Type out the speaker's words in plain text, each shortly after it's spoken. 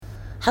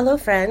Hello,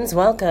 friends.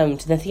 Welcome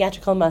to the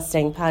Theatrical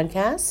Mustang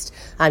Podcast.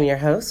 I'm your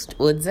host,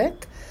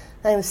 Woodzik.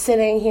 I'm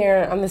sitting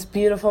here on this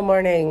beautiful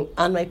morning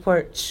on my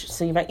porch,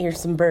 so you might hear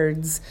some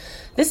birds.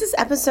 This is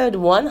episode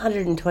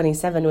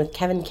 127 with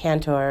Kevin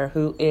Cantor,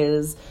 who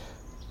is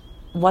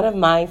one of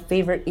my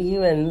favorite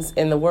humans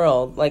in the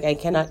world. I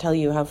cannot tell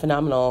you how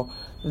phenomenal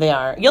they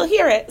are. You'll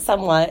hear it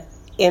somewhat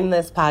in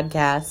this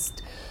podcast.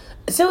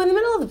 So in the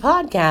middle of the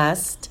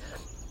podcast,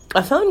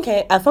 a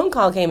phone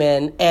call came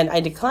in, and I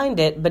declined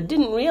it, but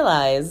didn't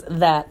realize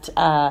that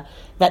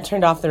that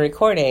turned off the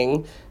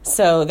recording.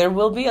 So there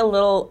will be a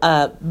little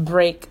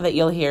break that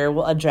you'll hear.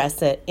 We'll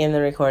address it in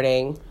the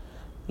recording.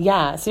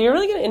 Yeah, so you're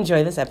really going to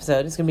enjoy this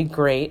episode. It's going to be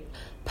great.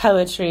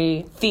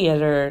 Poetry,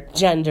 theater,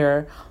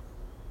 gender,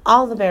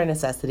 all the bare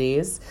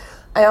necessities.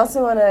 I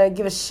also want to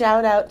give a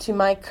shout out to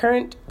my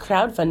current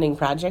crowdfunding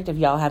project, if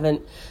y'all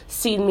haven't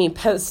seen me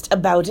post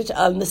about it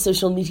on the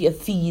social media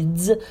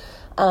feeds.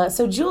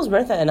 So Jules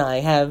Murtha and I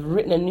have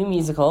written a new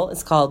musical.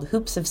 It's called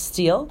Hoops of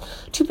Steel,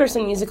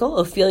 two-person musical,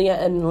 Ophelia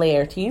and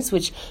Laertes,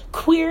 which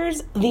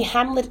queers the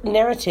Hamlet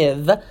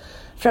narrative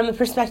from the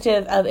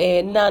perspective of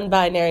a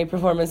non-binary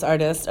performance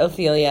artist,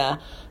 Ophelia,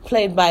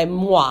 played by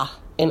moi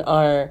in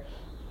our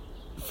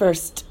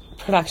first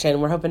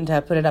production. We're hoping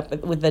to put it up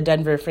with the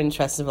Denver Fringe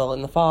Festival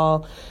in the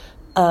fall.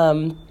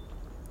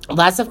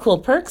 Lots of cool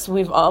perks.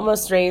 We've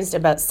almost raised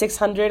about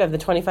 600 of the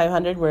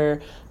 2,500 we're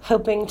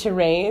hoping to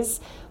raise.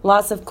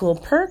 Lots of cool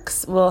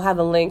perks. We'll have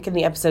a link in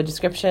the episode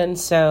description.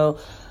 So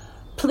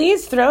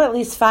please throw at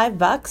least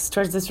 $5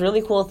 towards this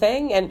really cool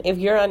thing. And if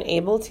you're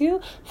unable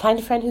to, find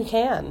a friend who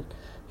can.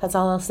 That's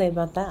all I'll say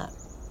about that.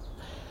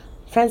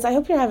 Friends, I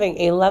hope you're having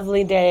a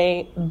lovely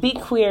day. Be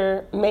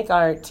queer, make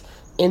art.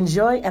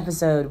 Enjoy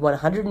episode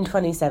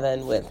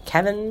 127 with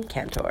Kevin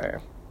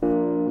Cantor.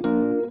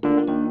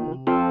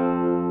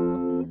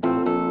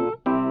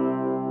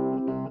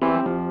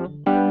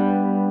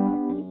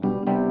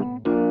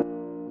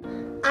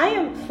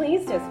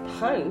 Pleased as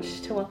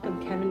punch to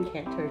welcome Kevin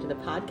Cantor to the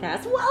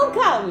podcast.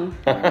 Welcome!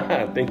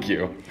 Thank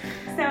you.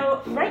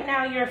 So right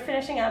now you're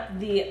finishing up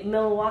the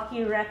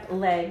Milwaukee Rep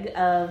leg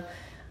of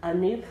a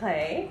new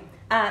play.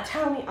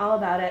 Tell me all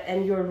about it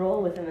and your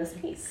role within this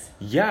piece.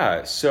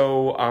 Yeah,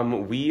 so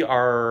we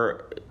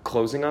are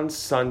closing on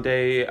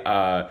Sunday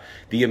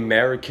the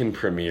American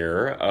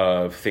premiere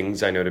of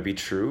Things I Know to Be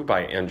True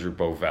by Andrew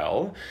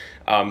Bovell,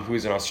 who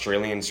is an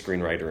Australian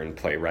screenwriter and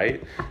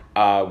playwright.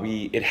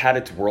 It had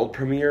its world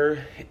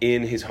premiere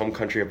in his home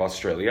country of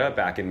Australia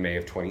back in May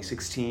of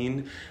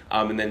 2016,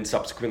 and then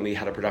subsequently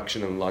had a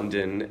production in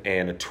London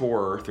and a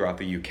tour throughout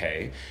the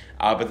UK.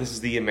 But this is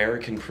the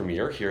American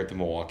premiere here at the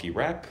Milwaukee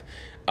Rep.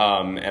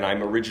 And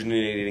I'm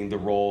originating the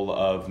role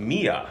of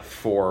Mia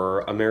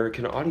for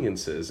American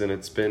audiences, and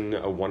it's been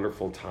a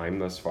wonderful time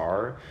thus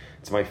far.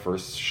 It's my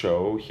first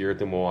show here at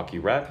the Milwaukee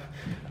Rep,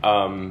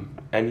 and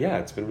yeah,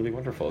 it's been really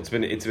wonderful. It's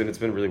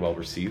been really well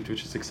received,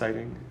 which is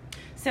exciting.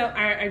 So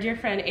our dear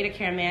friend Ada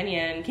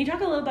Karamanian, can you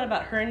talk a little bit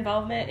about her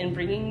involvement in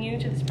bringing you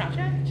to this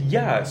project?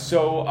 Yeah,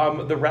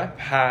 so the Rep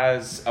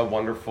has a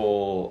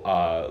wonderful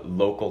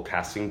local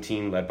casting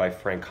team led by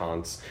Frank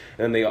Hans,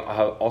 and they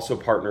also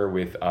partner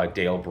with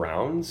Dale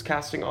Brown's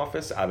casting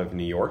office out of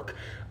New York,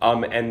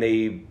 and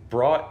they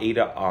brought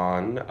Ada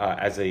on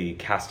as a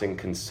casting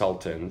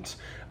consultant,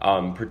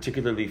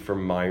 particularly for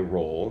my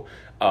role,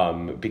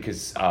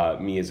 because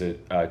me is a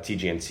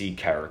TGNC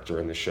character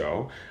in the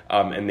show,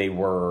 and they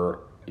were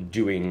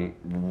doing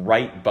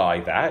right by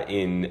that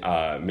in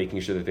making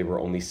sure that they were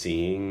only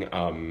seeing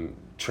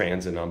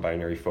trans and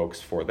non-binary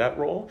folks for that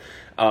role.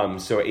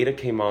 So Ada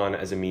came on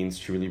as a means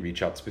to really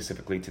reach out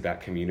specifically to that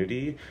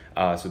community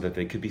so that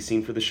they could be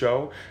seen for the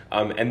show.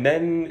 And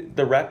then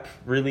the Rep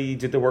really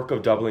did the work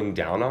of doubling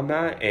down on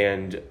that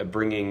and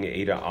bringing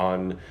Ada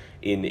on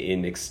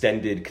in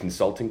extended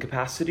consulting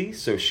capacity.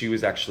 So she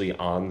was actually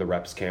on the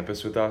Rep's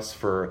campus with us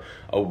for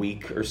a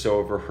week or so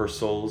of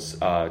rehearsals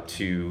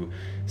to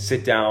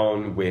sit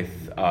down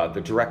with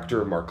the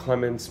director, Mark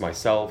Clements,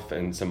 myself,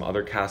 and some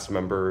other cast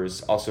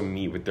members, also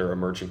meet with their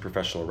emerging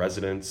professional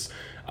residents,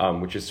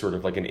 which is sort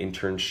of like an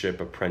internship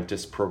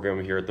apprentice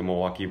program here at the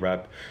Milwaukee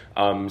Rep.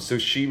 So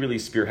she really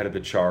spearheaded the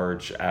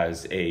charge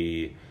as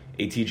a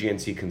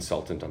TGNC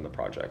consultant on the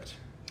project.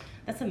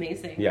 That's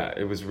amazing. Yeah,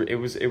 it was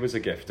a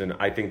gift, and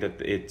I think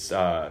that it's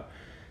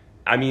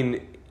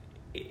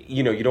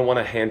you don't want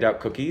to hand out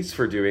cookies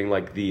for doing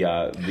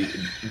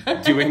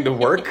the doing the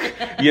work,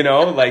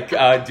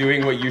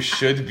 doing what you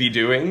should be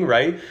doing,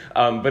 right?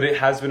 But it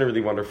has been a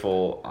really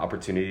wonderful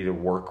opportunity to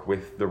work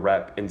with the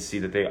Rep and see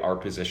that they are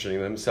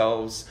positioning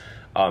themselves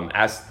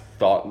as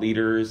thought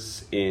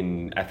leaders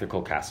in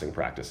ethical casting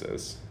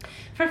practices.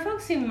 For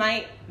folks who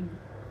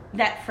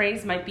that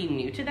phrase might be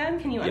new to them,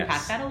 can you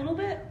unpack that a little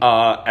bit?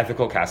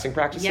 Ethical casting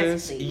practices?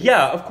 Yes, please.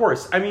 Yeah, of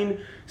course.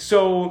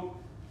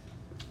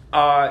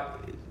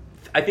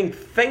 I think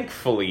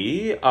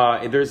thankfully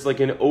there's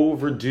an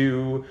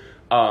overdue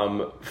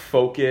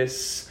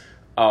focus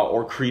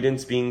or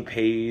credence being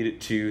paid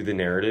to the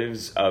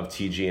narratives of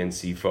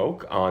TGNC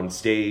folk on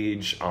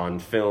stage, on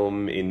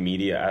film, in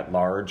media at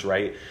large,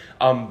 right?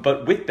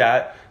 But with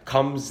that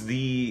comes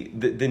the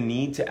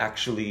need to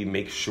actually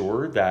make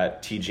sure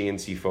that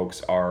TGNC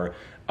folks are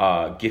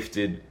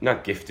given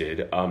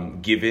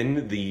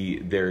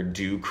their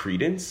due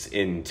credence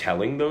in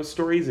telling those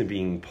stories and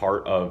being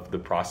part of the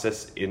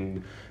process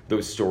in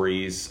those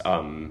stories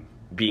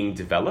being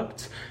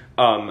developed.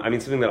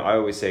 Something that I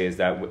always say is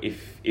that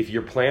if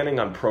you're planning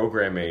on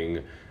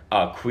programming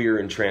queer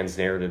and trans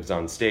narratives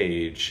on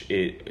stage,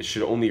 it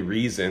should only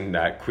reason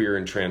that queer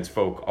and trans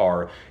folk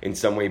are in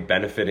some way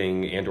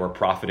benefiting and or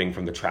profiting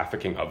from the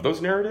trafficking of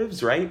those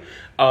narratives, right?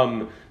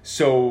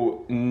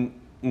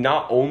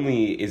 Not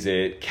only is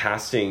it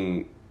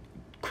casting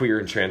queer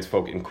and trans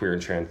folk in queer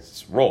and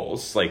trans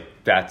roles, like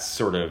that's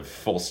sort of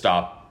full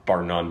stop,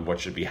 bar none, what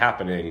should be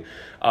happening.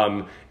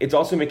 It's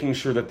also making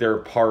sure that they're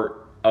part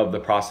of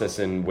the process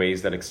in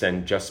ways that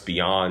extend just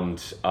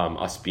beyond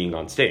us being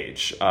on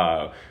stage,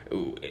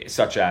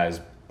 such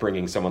as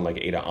bringing someone like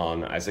Ada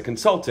on as a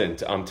consultant,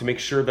 to make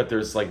sure that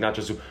there's like not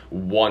just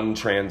one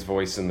trans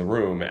voice in the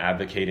room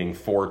advocating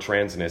for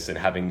transness and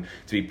having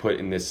to be put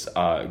in this,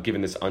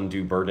 given this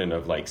undue burden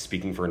of like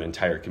speaking for an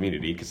entire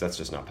community, because that's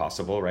just not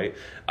possible, right?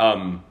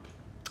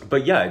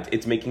 But yeah,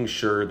 it's making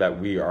sure that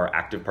we are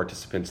active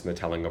participants in the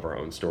telling of our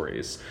own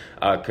stories.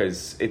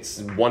 Because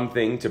it's one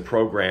thing to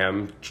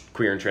program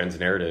queer and trans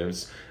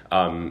narratives.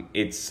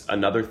 It's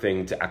another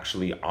thing to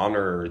actually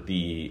honor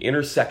the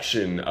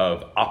intersection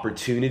of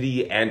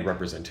opportunity and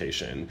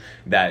representation,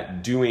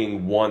 that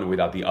doing one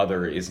without the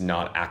other is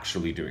not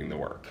actually doing the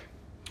work.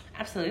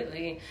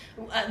 Absolutely.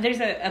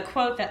 There's a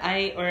quote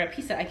or a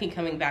piece that I keep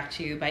coming back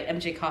to by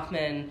MJ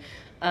Kaufman.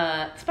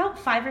 It's about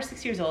 5 or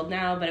 6 years old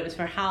now, but it was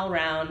for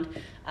HowlRound.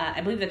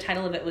 I believe the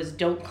title of it was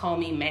 "Don't Call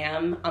Me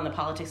Ma'am" on the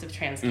politics of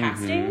trans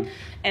casting.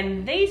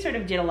 And they sort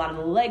of did a lot of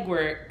the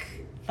legwork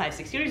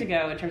 5-6 years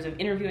ago in terms of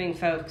interviewing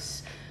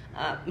folks,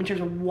 in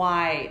terms of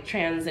why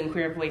trans and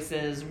queer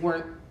voices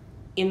weren't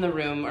in the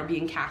room or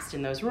being cast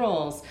in those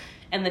roles.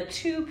 And the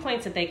 2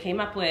 points that they came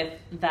up with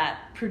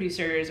that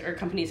producers or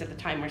companies at the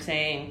time were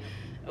saying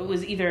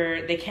was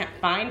either they can't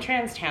find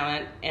trans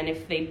talent, and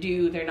if they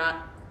do, they're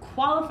not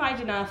qualified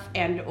enough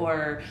and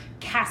or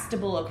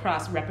castable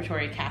across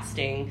repertory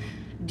casting.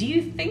 Do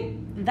you think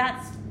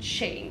that's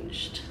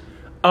changed?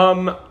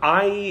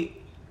 I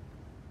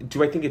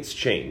think it's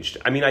changed.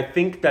 I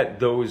think that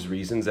those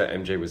reasons that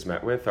MJ was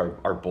met with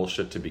are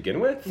bullshit to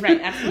begin with.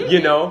 Right, absolutely.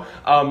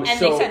 And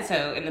they said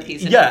so in the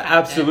piece. Yeah,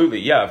 absolutely.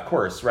 Yeah, of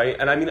course, right?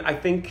 And I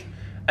think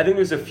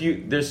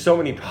there's so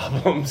many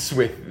problems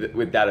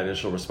with that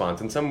initial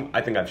response, and some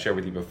I think I've shared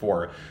with you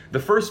before. The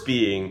first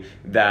being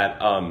that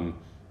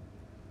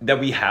that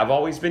we have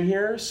always been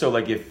here. So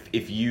like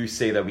if you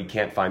say that we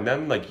can't find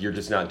them, like you're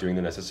just not doing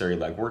the necessary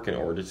legwork in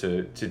order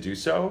to do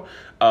so.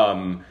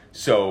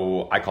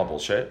 So I call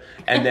bullshit.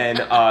 And then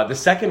the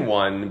second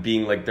one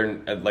being like they're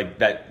like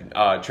that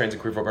trans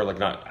and queer folk are like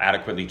not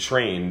adequately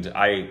trained.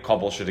 I call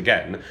bullshit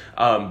again,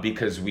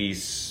 because we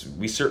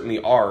certainly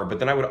are. But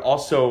then I would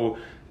also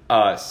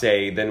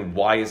say, then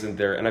why isn't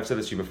there, and I've said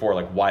this to you before,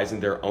 like why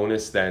isn't there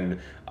onus then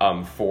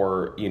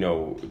for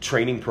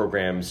training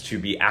programs to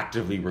be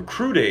actively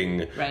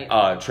recruiting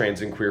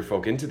trans and queer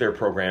folk into their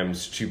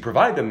programs to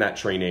provide them that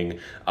training,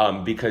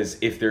 because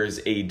if there's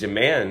a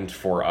demand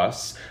for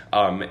us,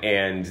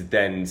 and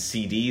then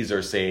CDs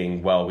are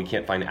saying, well, we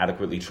can't find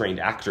adequately trained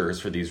actors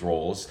for these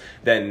roles,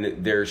 then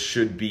there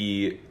should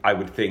be, I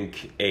would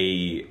think,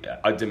 a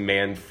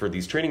demand for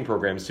these training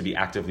programs to be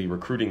actively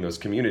recruiting those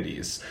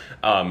communities.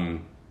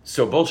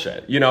 So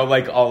bullshit,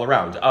 like all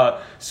around.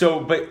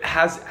 But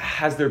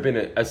has there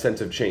been a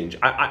sense of change?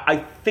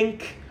 I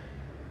think,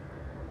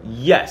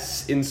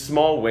 yes, in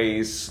small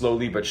ways,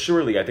 slowly but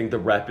surely. I think the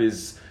rep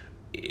is,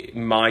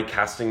 my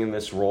casting in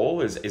this role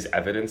is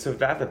evidence of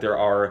that there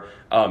are,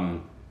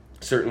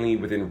 certainly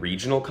within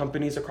regional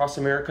companies across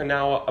America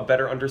now, a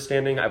better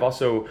understanding. I've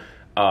also,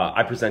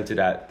 I presented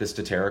at the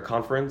Statera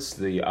conference,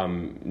 the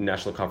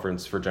National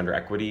Conference for Gender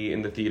Equity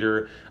in the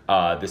Theater,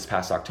 this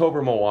past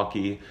October,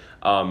 Milwaukee,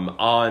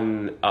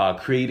 on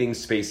creating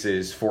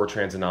spaces for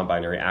trans and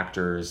non-binary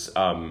actors,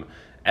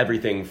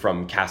 everything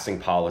from casting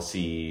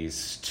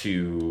policies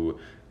to,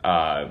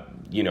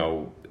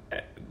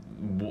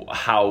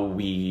 how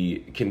we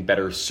can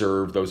better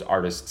serve those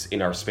artists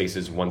in our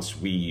spaces once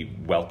we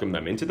welcome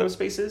them into those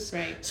spaces.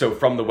 Right. So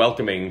from the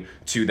welcoming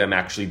to them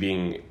actually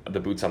being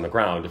the boots on the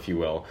ground, if you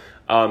will.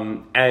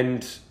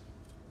 And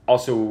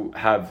also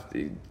have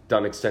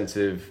done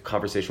extensive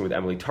conversation with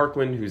Emily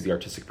Tarquin, who's the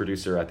artistic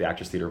producer at the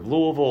Actors Theater of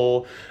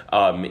Louisville,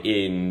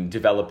 in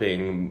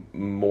developing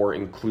more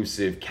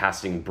inclusive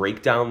casting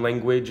breakdown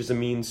language as a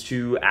means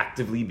to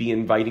actively be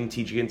inviting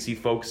TGNC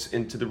folks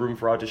into the room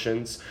for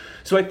auditions.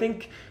 So I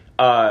think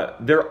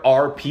there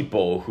are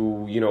people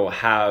who,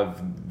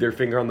 have their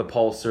finger on the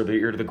pulse or their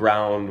ear to the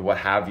ground, what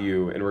have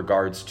you, in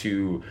regards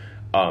to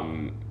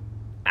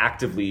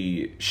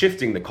actively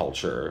shifting the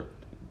culture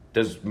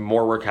Does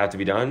more work have to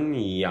be done?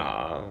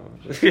 Yeah.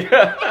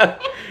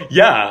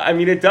 Yeah, I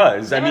mean, it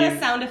does. I want a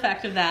sound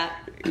effect of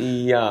that.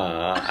 Yeah.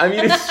 I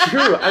mean, it's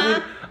true. I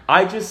mean,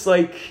 I just,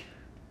 like,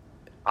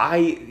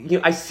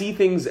 I see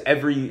things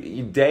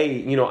every day.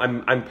 You know,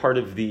 I'm part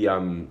of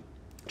the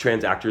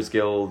Trans Actors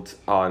Guild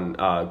on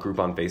group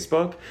on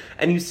Facebook,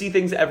 and you see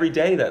things every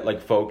day that,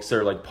 like, folks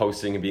are, like,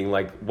 posting and being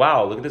like,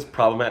 wow, look at this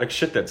problematic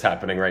shit that's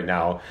happening right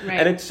now. Right.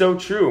 And it's so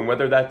true. And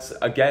whether that's,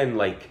 again,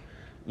 like,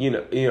 you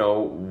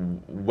know,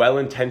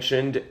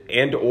 well-intentioned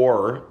and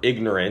or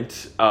ignorant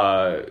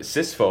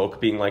cis folk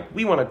being like,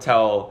 we want to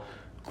tell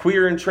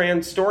queer and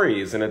trans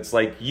stories, and it's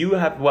like, you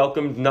have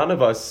welcomed none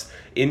of us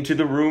into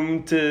the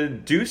room to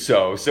do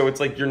so. So it's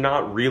like, you're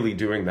not really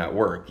doing that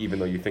work, even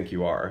though you think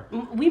you are.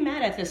 We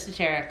met at the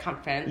Satira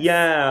conference.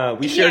 Yeah,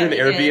 we shared an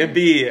Airbnb.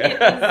 It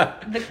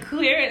was the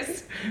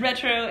queerest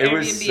retro Airbnb. It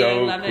was so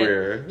I love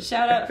queer. It.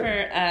 Shout out for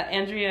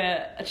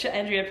Andrea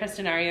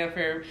Prestinario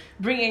for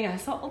bringing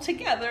us all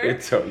together.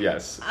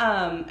 Yes.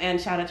 And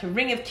shout out to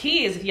Ring of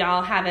Keys if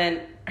y'all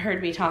haven't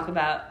heard me talk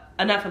about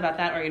enough about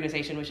that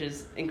organization, which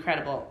is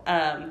incredible.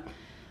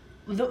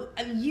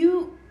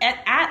 You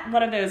at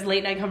one of those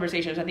late night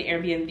conversations at the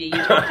Airbnb, you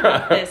talked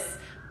about this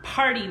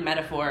party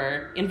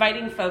metaphor,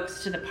 inviting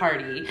folks to the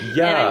party.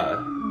 Yeah.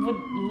 And I would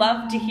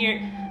love to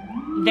hear.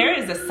 There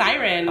is a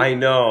siren. I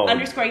know.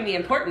 Underscoring the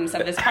importance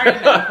of this party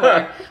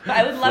metaphor, but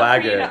I would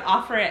love for you to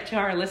offer it to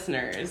our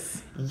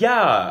listeners.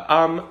 Yeah,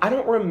 I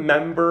don't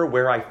remember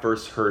where I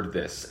first heard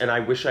this, and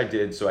I wish I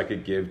did so I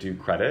could give due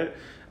credit.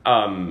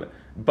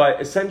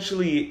 But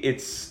essentially,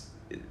 it's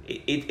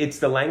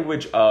the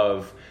language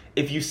of,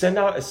 if you send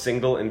out a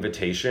single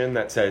invitation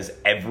that says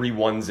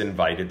everyone's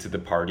invited to the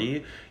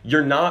party,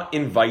 you're not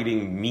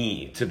inviting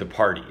me to the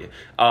party.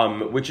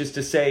 Which is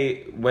to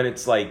say, when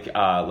it's like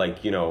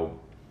you know,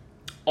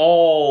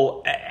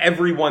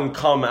 everyone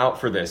come out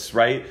for this,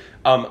 right?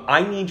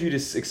 I need you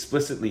to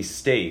explicitly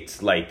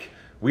state, like,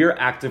 we are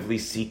actively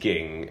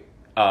seeking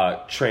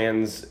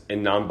trans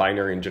and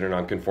non-binary and gender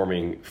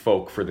non-conforming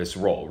folk for this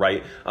role,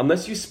 right?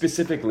 Unless you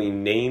specifically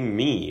name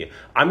me,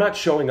 I'm not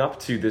showing up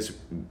to this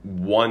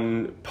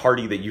one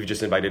party that you've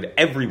just invited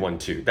everyone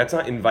to. That's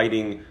not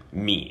inviting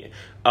me.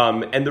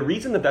 And the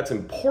reason that that's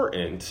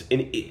important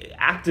in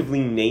actively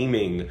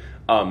naming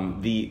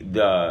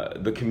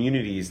the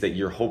communities that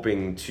you're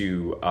hoping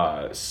to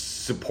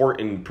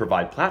support and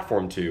provide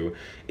platform to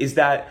is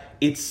that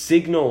it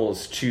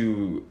signals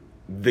to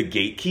the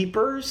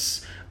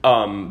gatekeepers,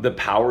 the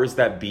powers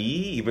that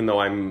be, even though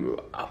I'm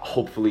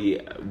hopefully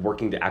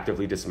working to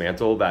actively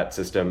dismantle that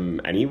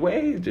system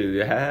anyway,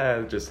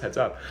 just heads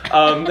up.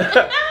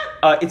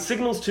 It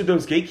signals to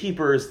those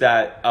gatekeepers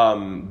that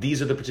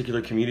these are the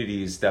particular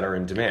communities that are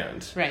in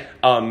demand. Right.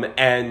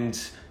 And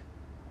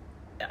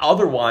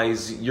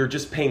otherwise, you're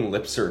just paying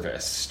lip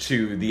service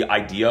to the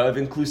idea of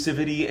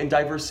inclusivity and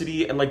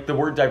diversity. And, like, the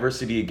word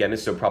diversity, again,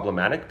 is so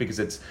problematic because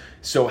it's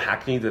so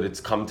hackneyed that it's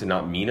come to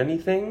not mean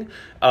anything.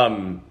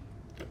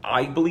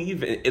 I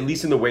believe, at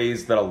least in the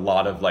ways that a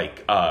lot of,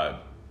 like,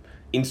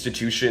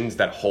 institutions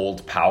that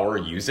hold power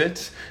use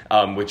it,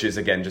 which is,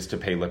 again, just to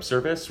pay lip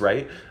service,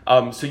 right?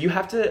 So you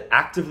have to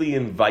actively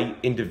invite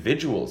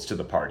individuals to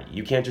the party.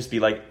 You can't just be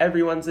like,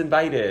 everyone's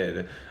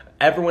invited,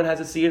 everyone has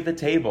a seat at the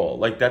table.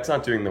 Like, that's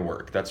not doing the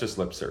work. That's just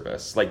lip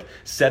service. Like,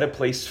 set a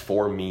place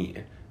for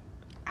me.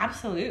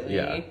 Absolutely.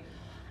 Yeah.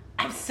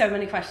 I have so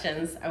many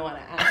questions I want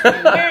to ask you.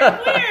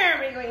 Where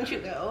are we going to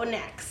go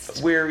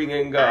next? Where are we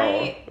going to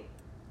go?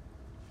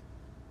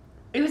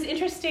 It was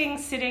interesting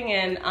sitting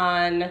in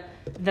on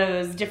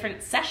those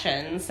different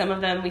sessions. Some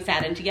of them we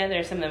sat in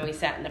together, some of them we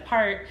sat in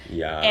apart.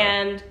 Yeah.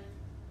 And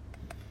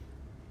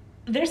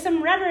there's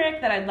some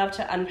rhetoric that I'd love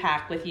to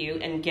unpack with you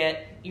and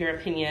get your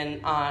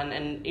opinion on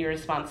and your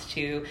response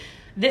to.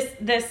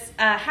 This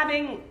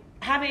having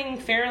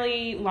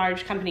fairly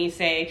large companies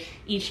say,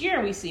 each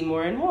year we see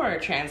more and more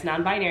trans,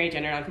 non-binary,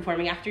 gender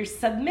non-conforming actors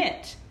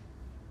submit, ...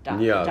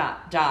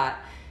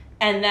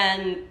 And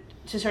then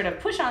to sort of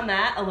push on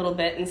that a little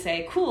bit and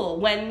say, cool,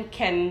 when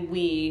can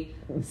we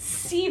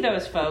see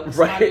those folks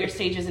on your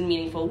stages in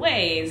meaningful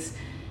ways?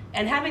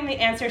 And having the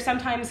answer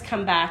sometimes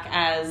come back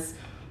as,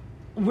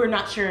 we're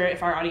not sure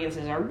if our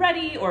audiences are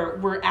ready, or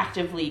we're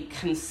actively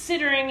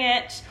considering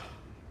it.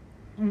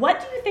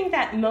 What do you think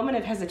that moment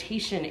of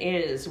hesitation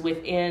is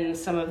within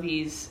some of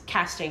these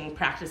casting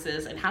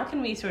practices, and how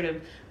can we sort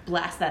of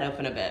blast that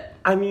open a bit?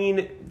 I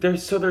mean,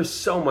 there's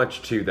so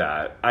much to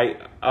that.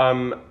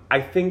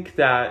 I think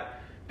that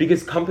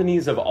because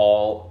companies of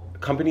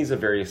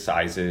various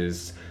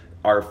sizes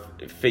are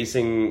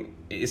facing,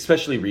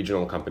 especially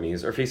regional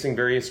companies, are facing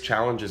various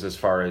challenges as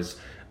far as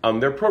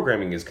their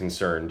programming is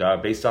concerned,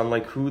 based on,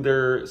 like, who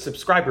their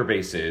subscriber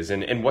base is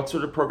and what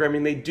sort of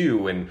programming they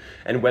do, and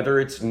whether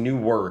it's new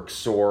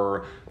works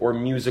or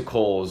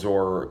musicals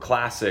or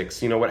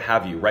classics, you know, what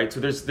have you, right?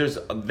 So there's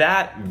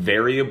that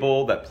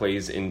variable that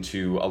plays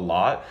into a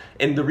lot.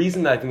 And the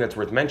reason that I think that's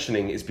worth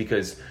mentioning is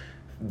because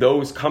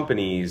those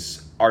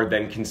companies are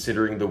then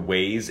considering the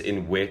ways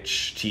in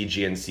which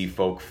TGNC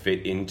folk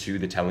fit into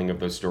the telling of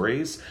those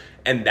stories.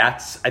 And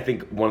that's, I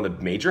think, one of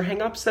the major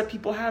hangups that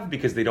people have,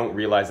 because they don't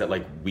realize that,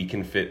 like, we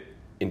can fit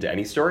into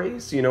any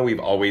stories. You know, we've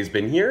always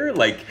been here.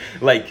 Like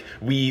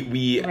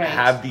we Right.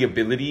 have the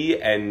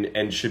ability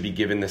and should be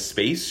given the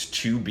space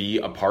to be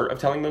a part of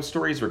telling those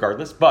stories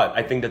regardless. But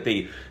I think that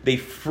they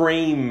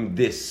frame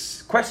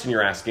this question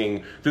you're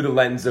asking through the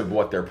lens of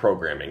what their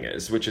programming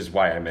is, which is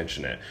why I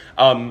mention it.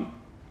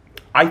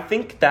 I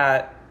think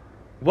that,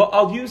 well,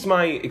 I'll use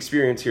my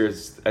experience here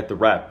at the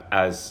Rep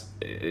as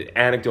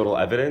anecdotal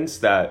evidence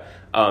that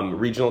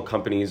regional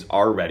companies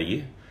are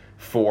ready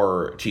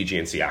for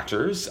TGNC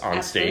actors on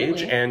Absolutely.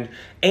 stage,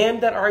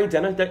 and that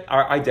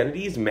our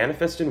identities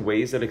manifest in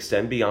ways that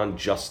extend beyond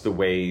just the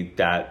way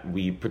that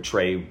we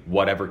portray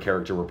whatever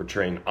character we're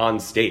portraying on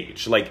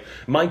stage. Like,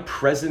 my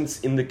presence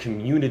in the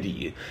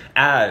community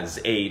as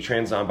a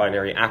trans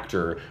non-binary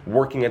actor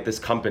working at this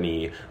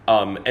company,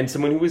 and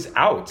someone who is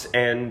out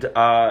and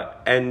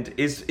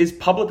is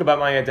public about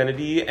my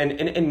identity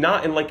and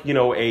not in, like, you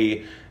know,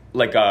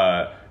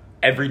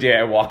 every day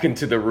I walk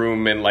into the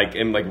room and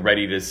am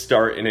ready to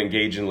start and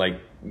engage in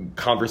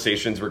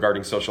conversations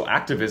regarding social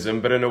activism,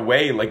 but in a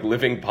way,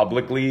 living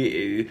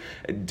publicly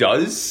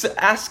does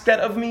ask that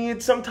of me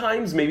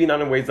sometimes. Maybe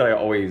not in ways that I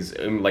always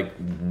am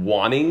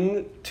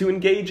wanting to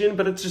engage in,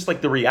 but it's just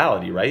the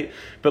reality, right?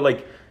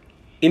 But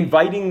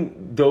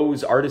inviting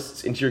those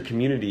artists into your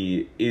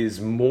community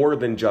is more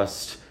than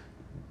just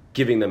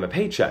giving them a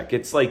paycheck.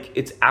 It's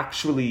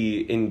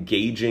actually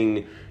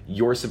engaging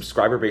your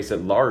subscriber base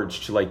at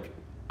large to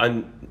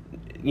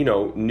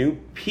new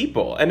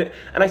people. And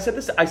I said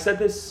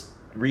this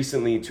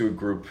recently to a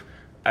group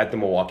at the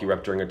Milwaukee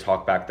Rep during a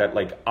talk back that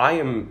I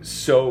am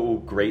so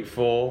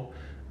grateful.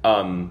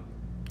 Again,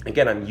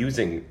 I'm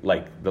using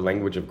the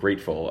language of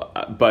grateful,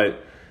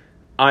 but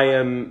I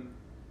am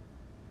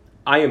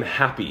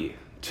happy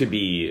to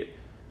be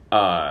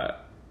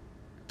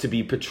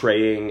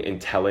portraying and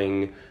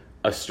telling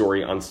a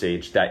story on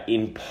stage that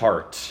in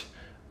part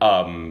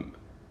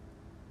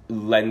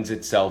lends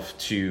itself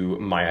to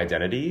my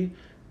identity,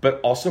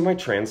 but also my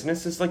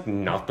transness is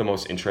not the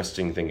most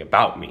interesting thing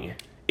about me.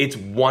 It's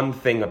one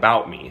thing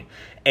about me,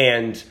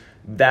 and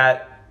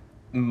that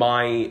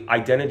my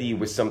identity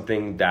was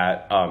something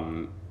that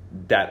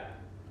that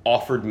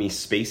offered me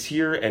space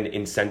here and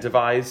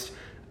incentivized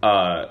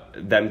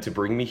them to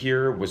bring me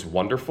here was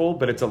wonderful,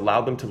 but it's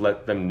allowed them to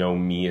let them know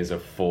me as a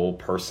full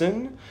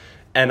person.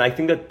 And I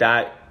think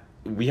that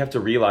we have to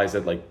realize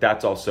that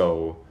that's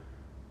also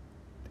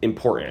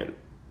important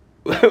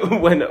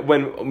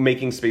when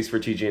making space for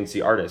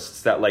TGNC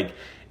artists, that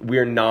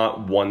we're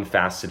not one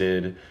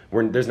faceted,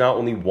 there's not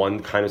only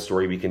one kind of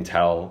story we can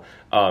tell,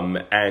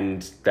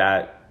 and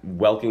that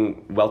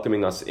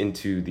welcoming us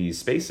into these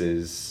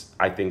spaces,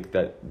 I think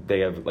that they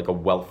have a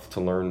wealth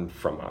to learn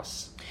from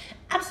us.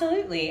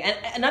 Absolutely. And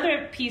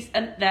another piece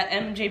that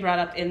MJ brought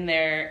up in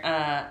their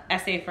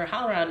essay for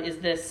HowlRound is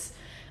this: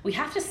 we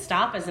have to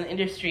stop as an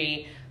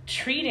industry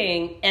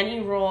treating any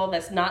role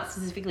that's not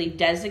specifically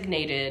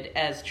designated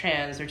as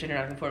trans or gender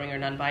nonconforming or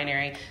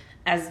non-binary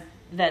as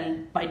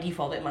then by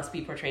default it must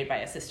be portrayed by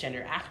a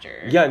cisgender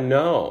actor. Yeah,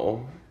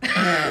 no.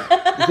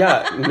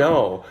 Yeah,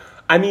 no.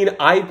 I mean,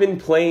 I've been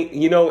playing,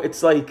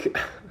 it's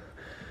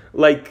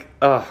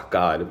oh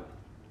God.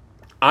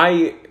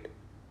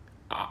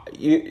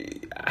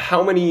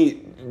 How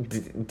many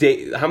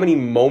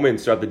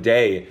moments throughout the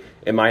day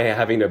am I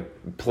having to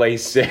play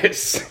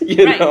cis,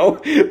 Right. know,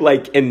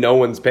 and no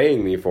one's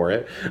paying me for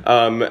it.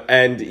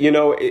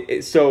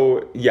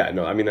 So yeah,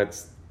 no, I mean,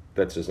 that's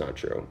just not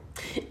true.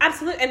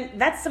 Absolutely. And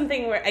that's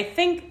something where I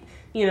think,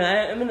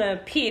 I'm in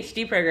a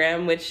PhD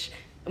program, which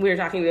we were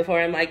talking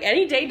before. I'm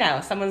any day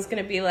now, someone's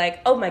going to be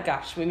oh my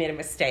gosh, we made a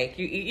mistake.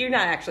 You're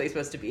not actually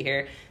supposed to be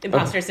here.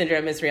 Imposter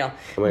syndrome is real.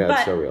 Oh my God, but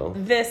it's so real.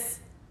 This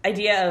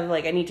idea of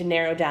I need to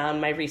narrow down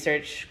my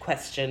research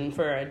question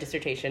for a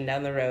dissertation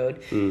down the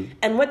road.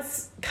 And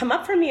what's come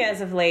up for me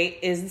as of late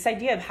is this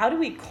idea of how do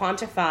we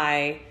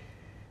quantify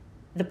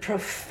the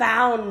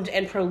profound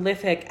and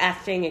prolific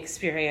acting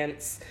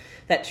experience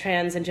that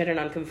trans and gender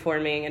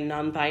nonconforming and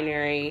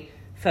non-binary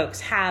folks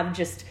have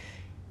just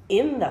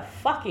in the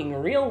fucking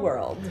real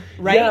world,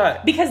 right?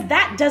 Yeah. Because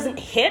that doesn't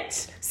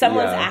hit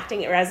someone's Yeah.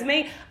 acting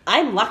resume.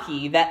 I'm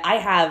lucky that I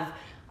have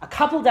a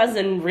couple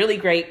dozen really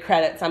great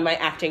credits on my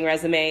acting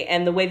resume,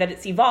 and the way that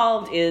it's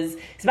evolved is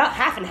it's about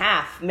half and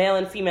half, male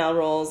and female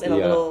roles, and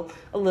Yeah.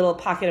 a little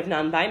pocket of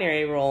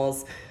non-binary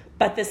roles.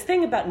 But this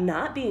thing about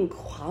not being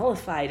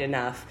qualified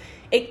enough,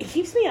 it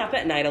keeps me up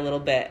at night a little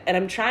bit, and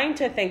I'm trying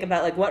to think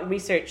about what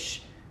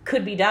research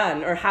could be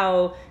done or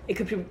how it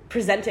could be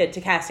presented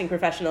to casting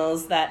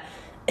professionals that,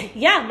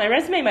 yeah, my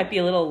resume might be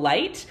a little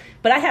light,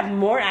 but I have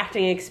more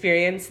acting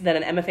experience than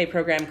an MFA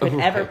program could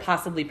ever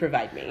possibly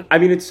provide me. I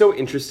mean, it's so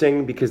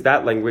interesting because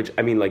that language,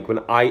 I mean, when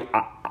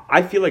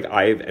I feel like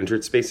I've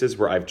entered spaces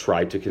where I've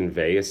tried to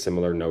convey a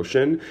similar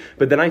notion,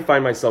 but then I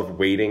find myself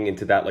wading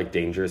into that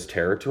dangerous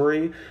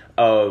territory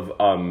of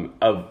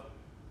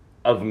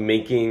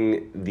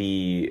making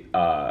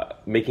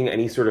making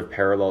any sort of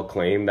parallel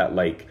claim that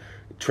like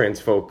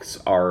trans folks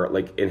are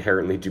like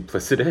inherently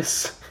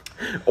duplicitous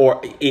or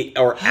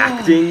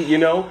acting, you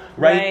know,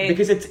 right?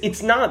 Because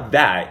it's not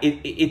that.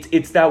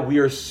 It's that we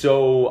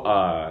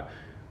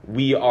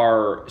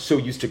are so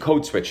used to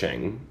code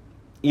switching,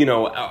 you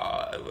know,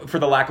 for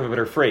the lack of a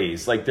better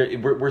phrase. Like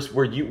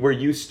we're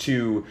used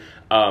to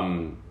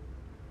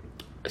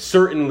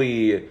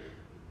certainly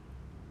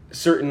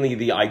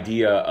the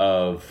idea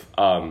of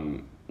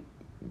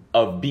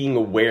being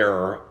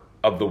aware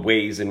of the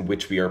ways in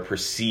which we are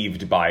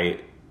perceived by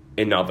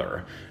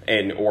another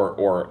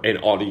or an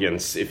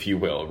audience, if you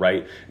will,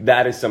 right?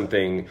 That is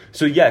something.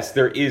 So yes,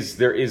 there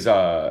is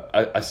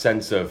a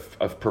sense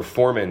of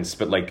performance,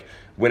 but like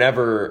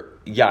whenever,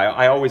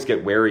 I always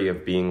get wary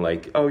of being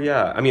like, oh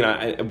yeah, I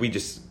mean, we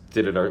just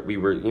did it. We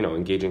were, you know,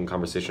 engaging in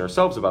conversation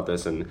ourselves about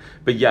this,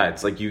 but yeah,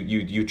 it's like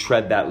you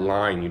tread that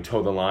line, you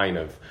toe the line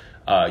of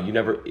you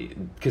never,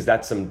 because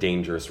that's some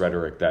dangerous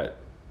rhetoric that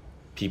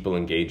people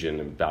engage in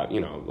about, you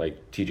know,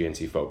 like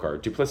TJNC folk are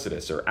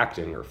duplicitous or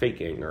acting or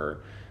faking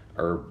or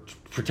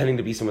pretending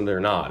to be someone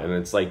they're not, and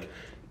it's like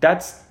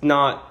that's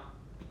not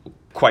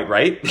quite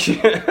right.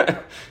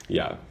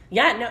 Yeah,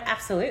 no,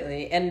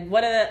 absolutely. And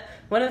one of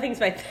the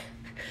things my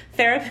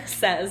therapist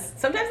says,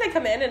 sometimes I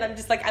come in and I'm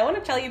just like, I want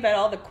to tell you about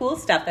all the cool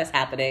stuff that's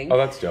happening. Oh,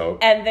 that's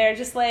dope. And they're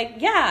just like,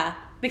 yeah,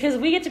 because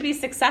we get to be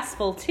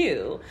successful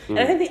too. And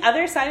I think the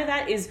other side of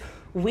that is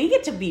we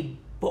get to be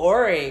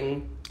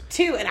boring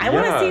too. And I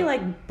want to see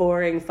like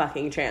boring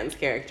fucking trans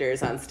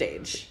characters on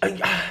stage.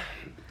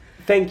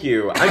 Thank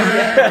you. and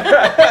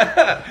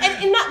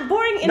not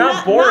boring, and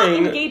not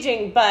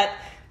engaging, but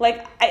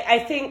like I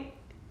think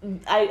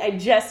I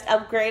just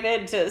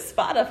upgraded to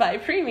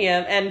Spotify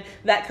Premium, and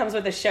that comes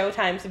with a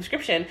Showtime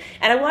subscription.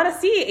 And I want to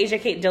see Asia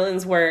Kate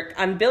Dillon's work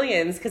on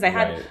Billions, because I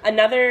had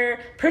another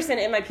person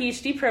in my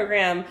PhD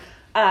program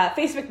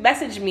Facebook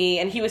message me,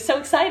 and he was so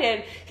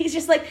excited. He's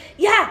just like,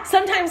 yeah,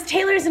 sometimes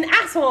Taylor's an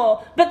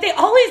asshole, but they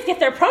always get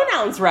their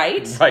pronouns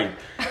right. Right.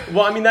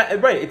 Well, I mean,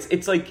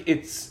 it's like,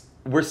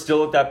 we're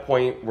still at that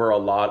point where a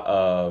lot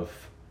of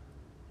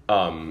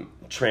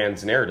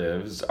trans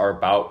narratives are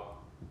about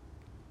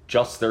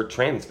just their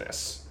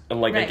transness.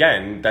 And like,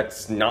 again,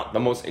 that's not the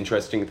most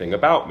interesting thing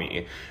about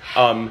me.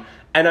 And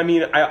I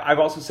mean, I've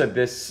also said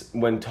this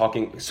when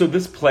talking, so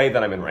this play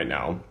that I'm in right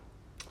now,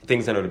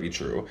 Things I Know to Be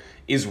True,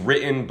 is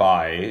written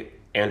by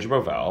Andrew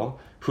Bovell,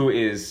 who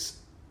is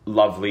a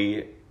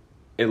lovely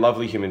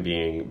human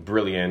being,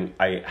 brilliant.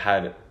 I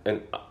had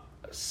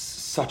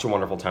such a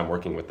wonderful time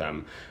working with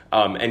them.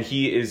 And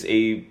he is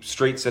a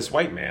straight cis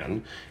white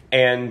man.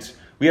 And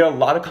we had a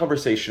lot of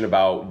conversation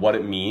about what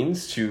it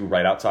means to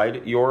write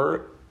outside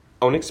your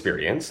own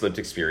experience, lived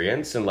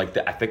experience, and like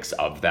the ethics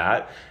of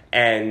that.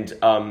 And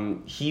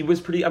he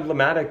was pretty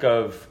emblematic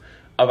of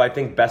I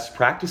think best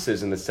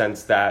practices, in the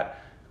sense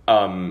that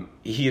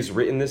he has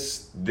written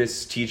this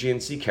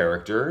TJNC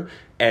character,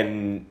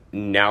 and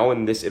now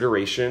in this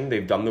iteration,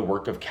 they've done the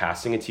work of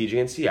casting a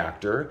TJNC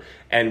actor.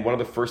 And one of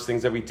the first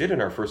things that we did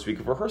in our first week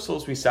of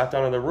rehearsals, we sat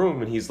down in the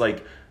room, and he's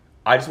like,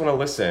 I just want to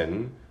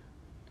listen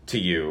to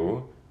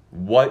you.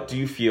 What do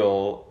you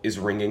feel is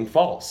ringing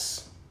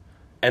false?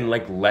 And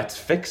like, let's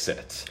fix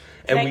it.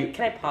 Can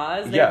I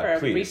pause there for a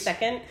brief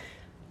second?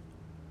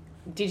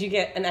 Did you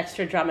get an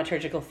extra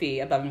dramaturgical fee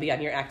above and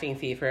beyond your acting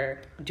fee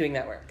for doing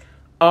that work?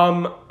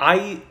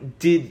 I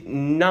did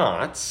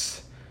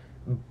not,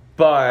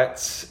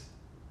 but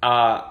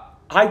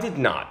I did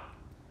not.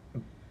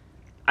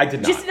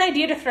 Just an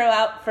idea to throw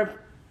out for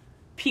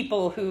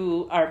people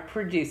who are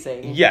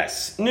producing.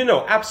 Yes.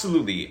 No,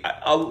 absolutely.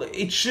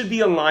 It should be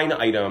a line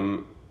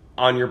item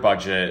on your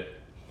budget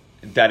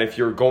that if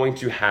you're going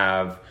to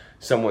have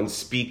someone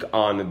speak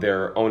on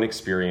their own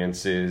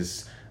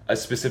experiences,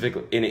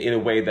 in a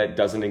way that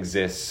doesn't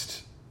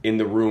exist in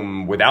the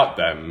room without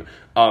them,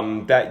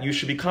 that you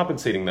should be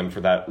compensating them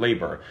for that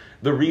labor.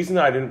 The reason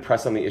that I didn't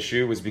press on the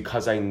issue was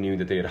because I knew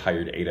that they had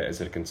hired Ada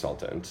as a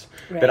consultant.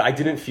 Right. That I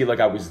didn't feel like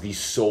I was the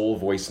sole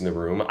voice in the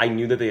room. I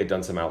knew that they had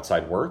done some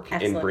outside work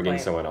in bringing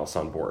someone else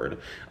on board.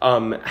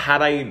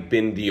 Had I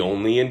been the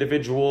only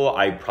individual,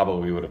 I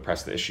probably would have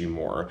pressed the issue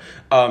more.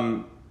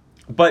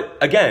 But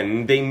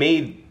again,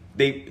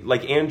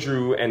 like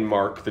Andrew and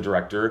Mark, the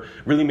director,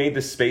 really made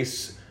the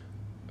space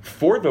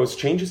for those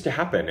changes to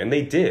happen, and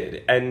they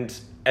did, and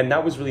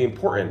that was really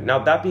important. Now,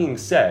 that being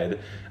said,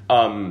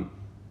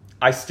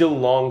 I still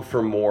long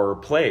for more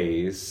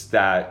plays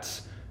that,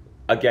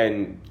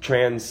 again,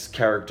 trans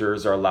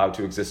characters are allowed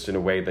to exist in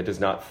a way that does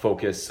not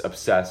focus,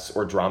 obsess,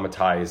 or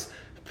dramatize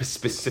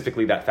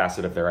specifically that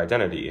facet of their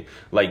identity.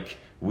 Like,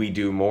 we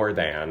do more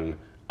than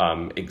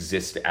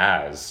exist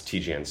as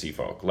TJNC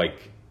folk.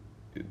 Like,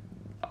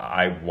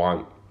 I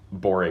want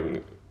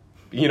boring,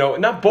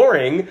 not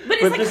boring, but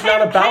it's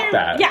not about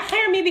that. Yeah,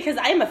 hire me because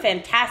I'm a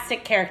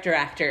fantastic character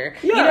actor.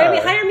 Yeah. You know what I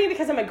mean? Hire me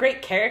because I'm a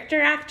great character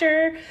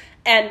actor.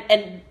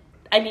 And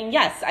I mean,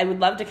 yes, I would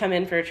love to come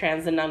in for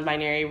trans and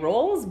non-binary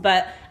roles,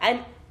 but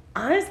I'm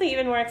honestly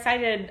even more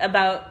excited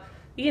about,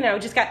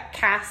 just got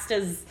cast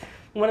as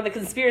one of the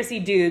conspiracy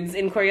dudes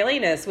in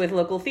Coriolanus with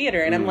local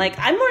theater. And I'm like,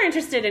 I'm more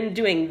interested in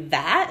doing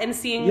that and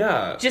seeing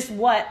just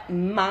what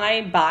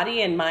my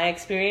body and my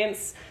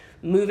experience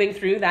moving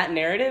through that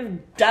narrative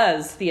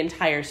does the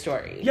entire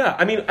story. Yeah,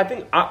 I mean, I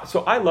think,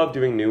 so I love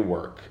doing new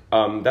work.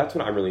 That's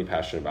what I'm really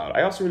passionate about.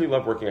 I also really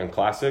love working on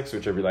classics,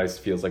 which I realize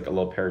feels like a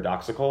little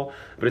paradoxical,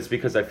 but it's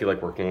because I feel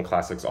like working on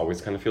classics always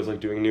kind of feels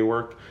like doing new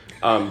work.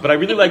 But I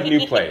really like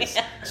new plays.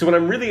 So what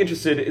I'm really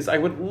interested is I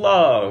would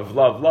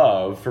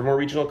love for more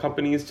regional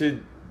companies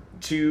to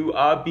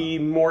be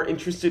more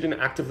interested in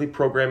actively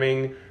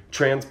programming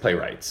trans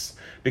playwrights.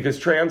 Because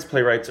trans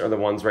playwrights are the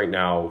ones right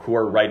now who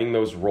are writing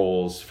those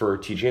roles for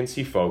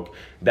TGNC folk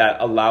that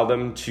allow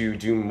them to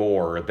do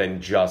more than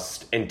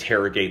just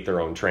interrogate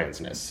their own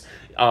transness.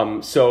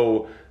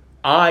 So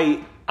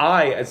I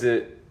as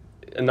a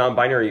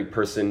non-binary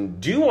person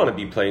do want to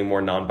be playing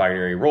more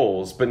non-binary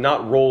roles, but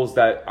not roles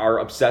that are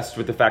obsessed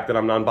with the fact that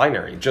I'm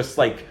non-binary. Just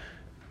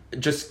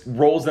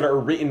roles that are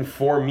written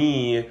for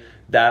me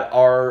that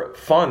are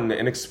fun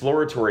and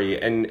exploratory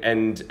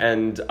and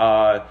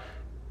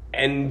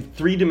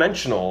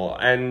three-dimensional.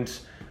 And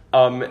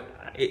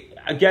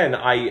again,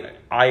 I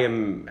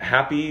am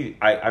happy.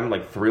 I'm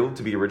like thrilled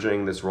to be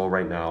originating this role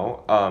right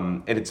now.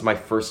 And it's my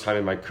first time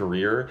in my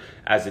career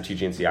as a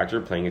TGNC actor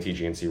playing a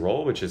TGNC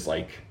role, which is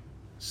like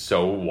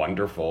so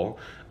wonderful.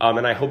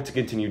 And I hope to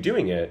continue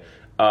doing it.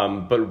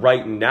 But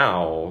right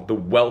now, the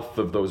wealth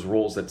of those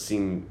roles that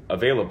seem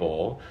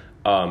available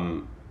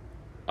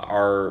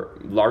are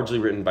largely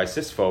written by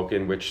cis folk,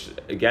 in which,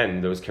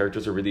 again, those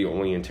characters are really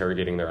only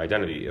interrogating their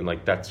identity. And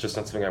like, that's just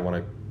not something I want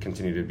to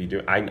continue to be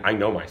doing. I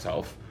know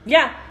myself.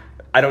 Yeah.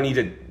 I don't need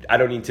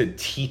to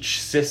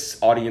teach cis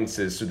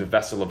audiences through the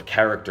vessel of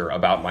character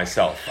about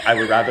myself. I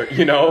would rather,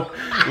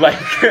 like,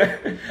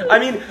 I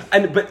mean,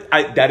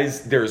 that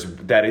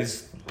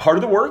is part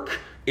of the work.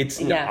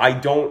 I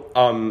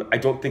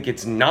don't think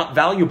it's not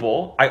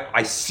valuable.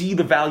 I see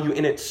the value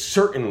in it,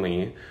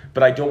 certainly,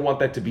 but I don't want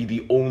that to be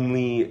the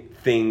only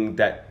thing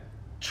that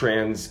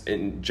trans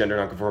and gender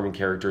nonconforming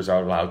characters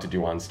are allowed to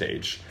do on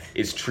stage,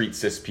 is teach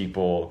cis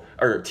people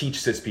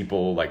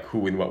like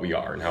who and what we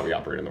are and how we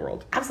operate in the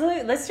world.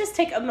 Absolutely. Let's just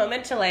take a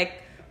moment to like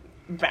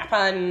rap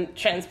on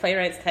trans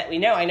playwrights that we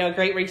know. I know a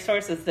great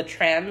resource is the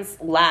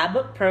Trans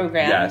Lab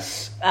program.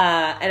 Yes.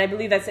 And I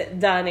believe that's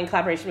done in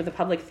collaboration with the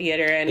Public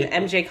Theater, and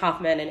MJ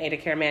Kaufman and Ada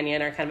Karamanyan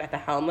are kind of at the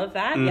helm of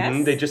that. Mm-hmm.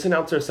 Yes. They just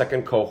announced their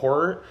second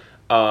cohort.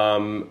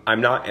 I'm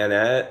not in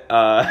it.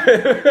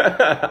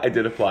 I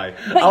did apply.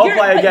 I'll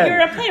apply again. But you're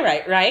a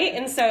playwright, right?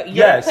 And so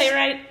you're a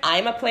playwright.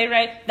 I'm a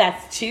playwright.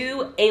 That's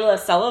two. Ayla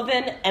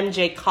Sullivan,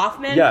 MJ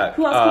Kaufman. Yeah.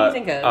 Who else can you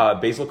think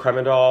of? Basil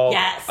Kremendall.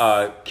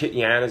 Yes. Kit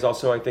Yan is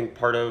also, I think,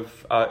 part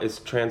of is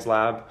Trans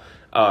Lab.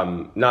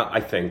 Not, I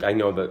think. I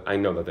know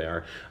that they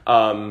are.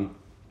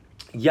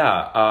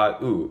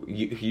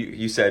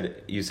 You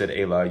said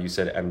Ayla. You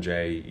said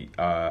MJ.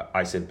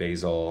 I said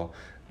Basil.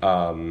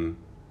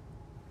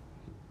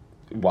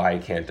 Why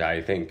can't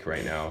I think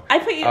right now? I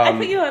put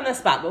you on the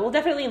spot, but we'll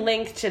definitely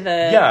link to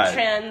the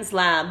Trans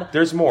Lab.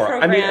 There's more.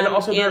 Program I mean, and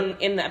also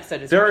in the episode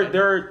description.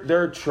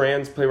 There are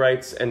trans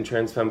playwrights and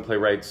trans femme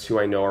playwrights who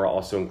I know are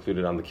also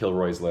included on the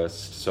Kilroy's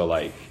list. So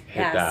like,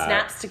 hit that.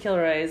 Snaps to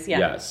Kilroy's. Yeah.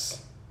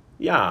 Yes.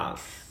 Yeah.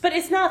 But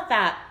it's not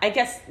that. I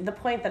guess the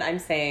point that I'm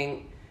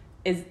saying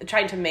is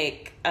trying to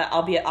make,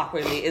 albeit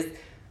awkwardly, is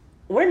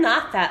we're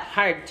not that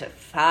hard to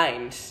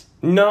find.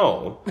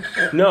 No.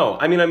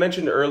 I mean, I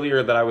mentioned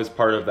earlier that I was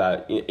part of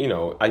that,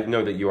 I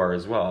know that you are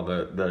as well,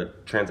 the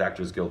Trans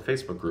Actors Guild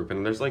Facebook group,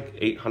 and there's like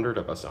 800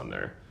 of us on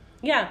there.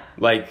 Yeah.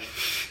 Like...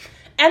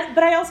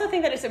 But I also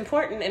think that it's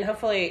important, and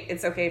hopefully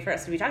it's okay for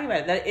us to be talking about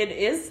it, that it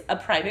is a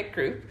private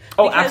group.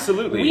 Oh,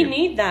 absolutely. We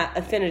need that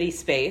affinity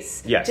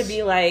space to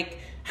be like,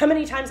 how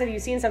many times have you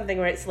seen something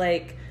where it's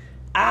like,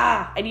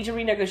 I need to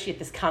renegotiate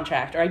this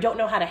contract, or I don't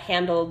know how to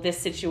handle this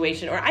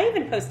situation, or I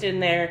even posted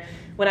in there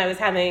when I was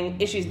having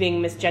issues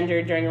being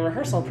misgendered during a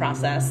rehearsal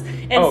process.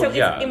 And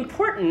it's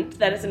important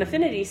that it's an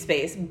affinity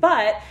space,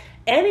 but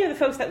any of the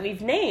folks that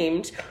we've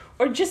named,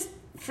 or just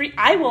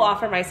I will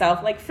offer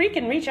myself, like,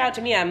 freaking reach out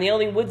to me. I'm the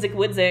only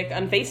Woodzik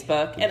on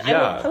Facebook, and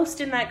I will post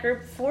in that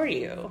group for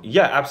you.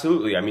 Yeah,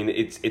 absolutely. I mean,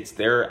 it's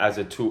there as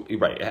a tool,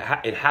 right?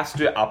 It has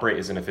to operate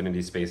as an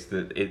affinity space.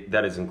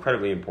 That is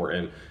incredibly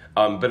important.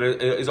 But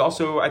it is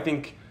also, I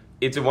think,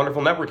 it's a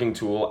wonderful networking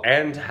tool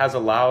and has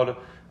allowed,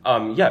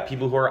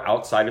 people who are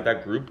outside of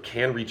that group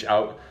can reach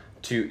out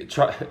to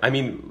try. I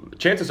mean,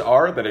 chances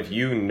are that if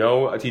you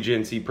know a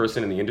TGNC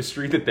person in the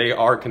industry, that they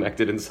are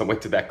connected in some way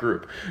to that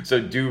group. So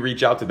do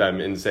reach out to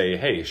them and say,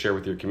 hey, share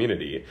with your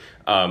community.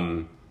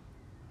 And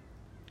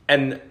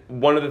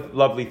one of the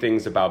lovely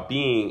things about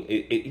being,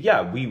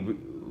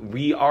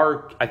 we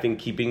are, I think,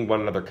 keeping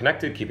one another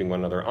connected, keeping one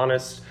another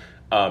honest,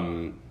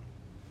 calling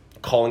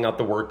out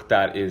the work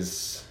that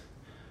is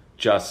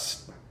just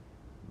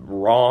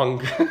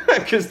wrong,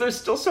 because there's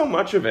still so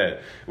much of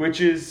it,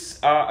 which is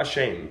a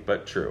shame,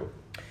 but true.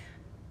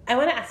 I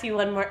want to ask you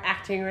one more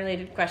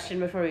acting-related question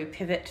before we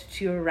pivot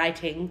to your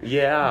writing.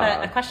 Yeah.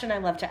 But a question I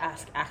love to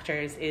ask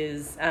actors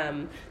is,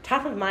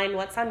 top of mind,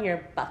 what's on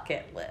your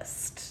bucket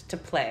list to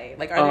play?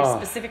 Like, are there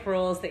specific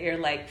roles that you're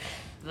like,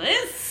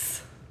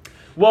 this?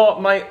 Well,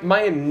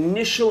 my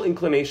initial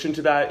inclination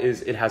to that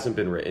is it hasn't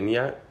been written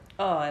yet.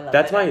 Oh, I love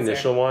That's that my answer.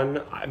 initial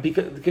one,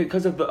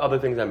 because of the other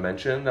things I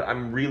mentioned, that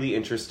I'm really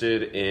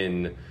interested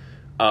in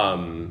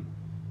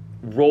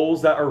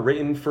roles that are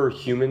written for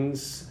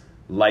humans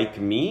like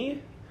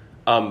me,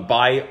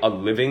 by a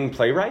living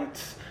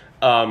playwright,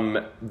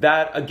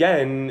 that,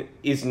 again,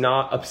 is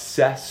not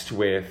obsessed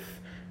with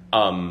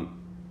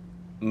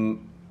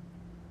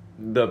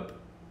the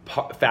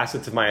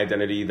facets of my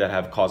identity that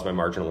have caused my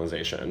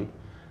marginalization.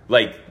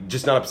 Like,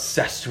 just not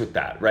obsessed with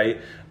that,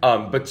 right?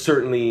 But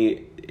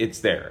certainly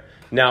it's there.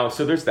 Now,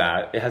 so there's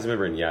that. It hasn't been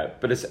written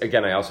yet. But it's,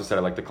 again, I also said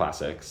I like the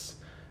classics.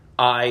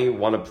 I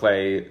want to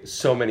play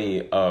so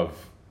many of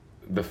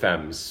the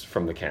femmes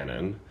from the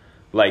canon.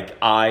 Like,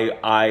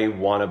 I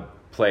want to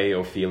play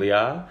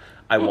Ophelia.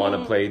 I want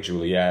to play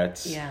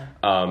Juliet. Yeah.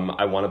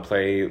 I want to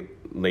play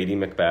Lady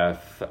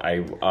Macbeth. Yes. I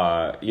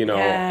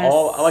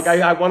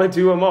want to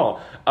do them all.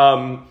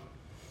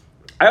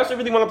 I also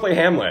really want to play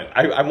Hamlet.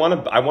 I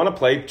want to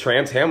play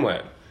trans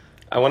Hamlet.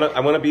 I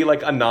want to be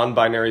like a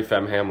non-binary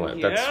femme Hamlet.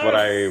 Yes. That's what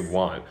I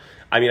want.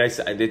 I mean, it's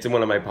in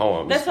one of my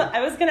poems. That's what I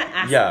was going to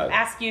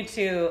ask you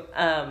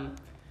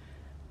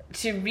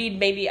to read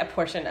maybe a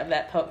portion of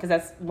that poem, because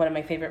that's one of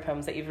my favorite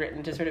poems that you've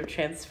written, to sort of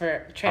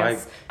transition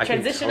I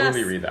can us.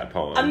 totally read that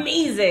poem.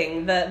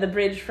 Amazing. The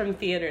bridge from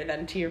theater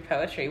then to your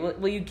poetry.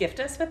 Will you gift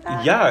us with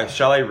that? Yeah,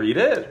 shall I read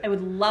it? I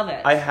would love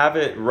it. I have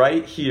it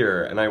right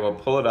here, and I will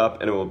pull it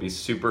up, and it will be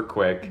super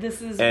quick.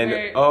 This is I'm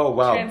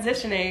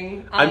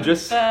transitioning on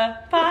just the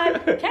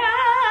podcast.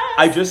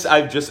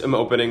 I just am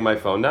opening my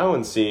phone now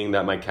and seeing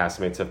that my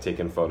castmates have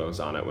taken photos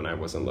on it when I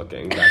wasn't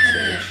looking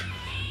backstage.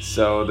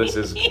 So that's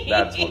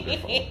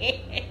wonderful.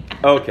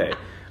 Okay.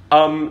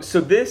 So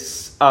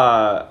this,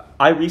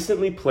 I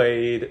recently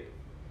played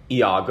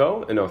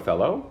Iago in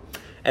Othello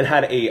and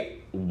had a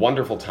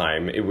wonderful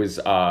time. It was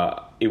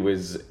a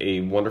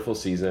wonderful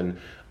season.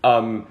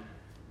 And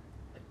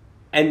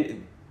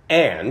in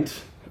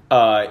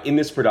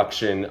this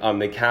production,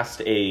 they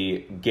cast a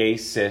gay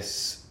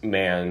cis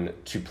man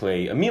to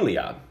play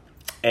Emilia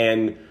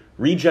and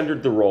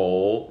regendered the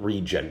role.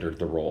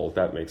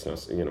 That makes no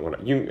sense.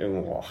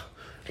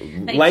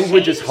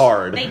 Language is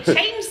hard. They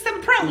changed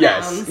some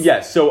pronouns.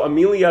 Yes. So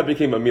Amelia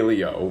became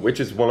Emilio, which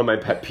is one of my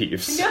pet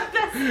peeves.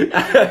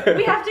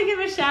 We have to give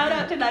a shout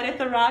out to Night at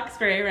the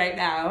Roxbury right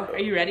now. Are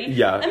you ready?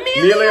 Yeah.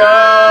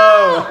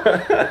 Emilio!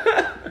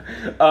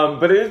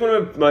 But it is one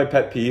of my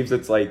pet peeves.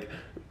 It's like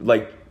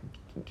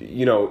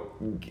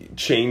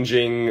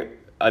changing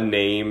a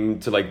name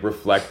to like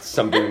reflect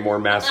something more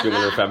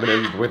masculine or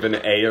feminine with an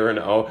A or an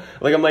O.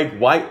 Like, I'm like,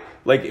 why?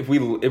 Like, if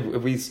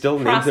we still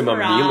named him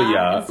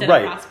Amelia,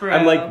 right?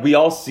 I'm like, we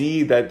all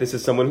see that this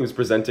is someone who's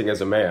presenting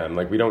as a man.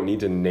 Like, we don't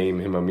need to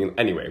name him Amelia.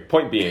 Anyway,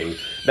 point being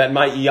that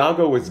my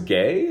Iago was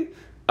gay,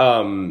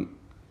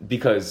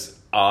 because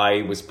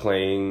I was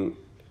playing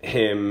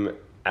him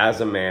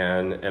as a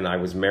man and I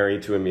was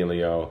married to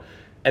Emilio,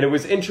 and it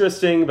was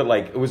interesting, but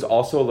like, it was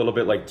also a little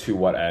bit like, to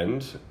what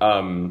end?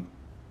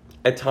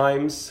 At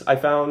times, I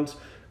found.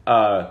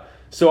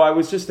 So I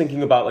was just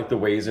thinking about like the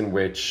ways in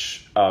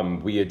which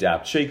we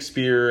adapt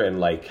Shakespeare and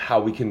like how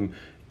we can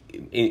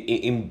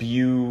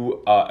imbue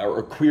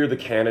or queer the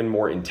canon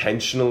more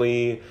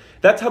intentionally.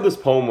 That's how this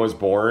poem was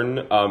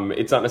born.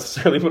 It's not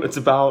necessarily what it's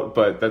about,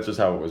 but that's just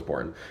how it was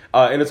born.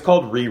 And it's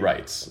called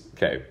Rewrites.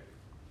 Okay.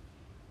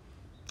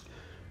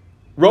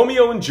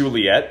 Romeo and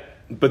Juliet,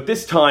 but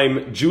this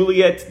time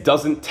Juliet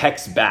doesn't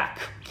text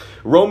back.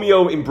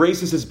 Romeo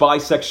embraces his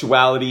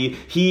bisexuality,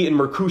 he and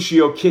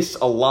Mercutio kiss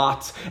a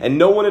lot, and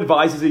no one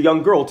advises a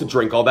young girl to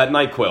drink all that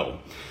NyQuil.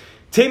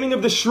 Taming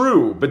of the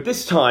Shrew, but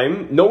this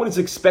time, no one is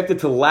expected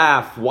to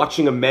laugh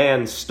watching a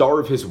man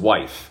starve his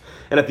wife.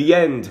 And at the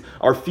end,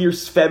 our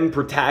fierce femme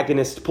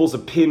protagonist pulls a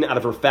pin out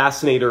of her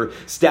fascinator,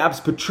 stabs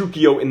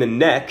Petruchio in the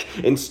neck,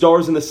 and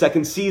stars in the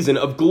second season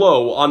of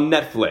Glow on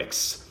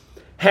Netflix.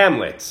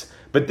 Hamlet,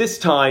 but this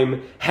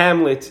time,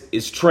 Hamlet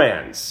is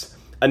trans.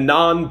 A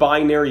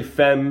non-binary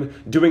femme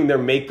doing their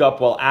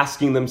makeup while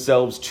asking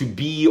themselves to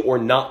be or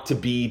not to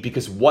be,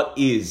 because what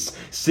is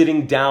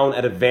sitting down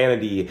at a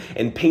vanity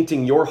and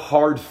painting your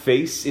hard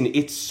face in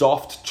its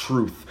soft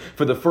truth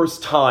for the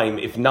first time,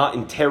 if not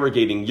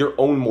interrogating your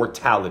own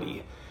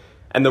mortality.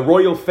 And the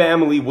royal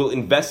family will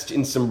invest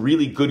in some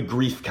really good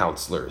grief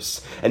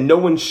counselors. And no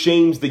one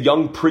shames the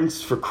young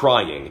prince for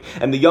crying.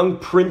 And the young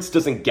prince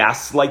doesn't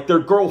gaslight their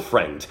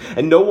girlfriend.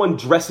 And no one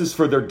dresses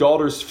for their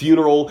daughter's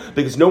funeral,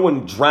 because no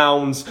one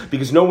drowns,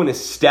 because no one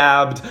is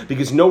stabbed,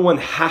 because no one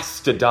has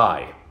to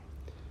die.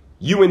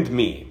 You and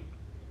me.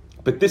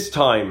 But this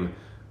time,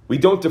 we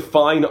don't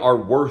define our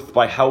worth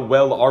by how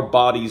well our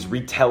bodies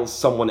retell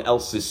someone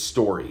else's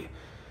story.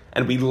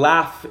 And we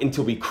laugh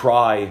until we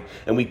cry,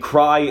 and we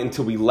cry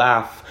until we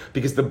laugh,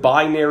 because the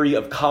binary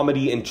of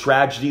comedy and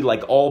tragedy,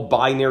 like all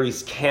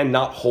binaries,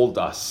 cannot hold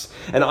us.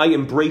 And I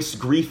embrace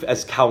grief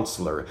as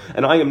counselor,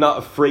 and I am not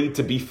afraid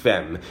to be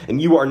femme,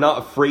 and you are not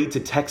afraid to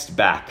text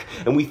back,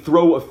 and we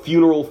throw a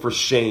funeral for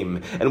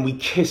shame, and we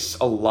kiss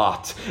a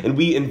lot, and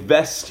we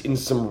invest in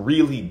some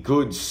really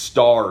good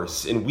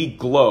stars, and we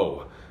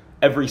glow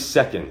every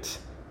second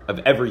of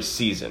every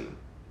season.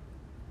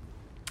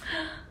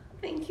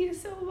 Thank you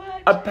so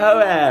much. A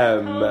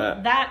poem.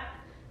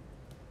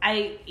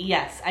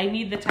 I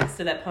need the text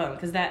of that poem,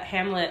 because that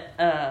Hamlet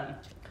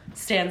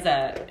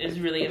stanza is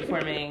really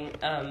informing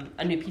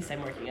a new piece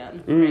I'm working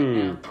on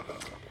right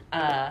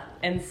now.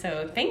 And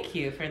so thank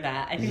you for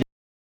that. I think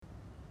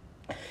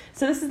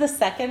so this is the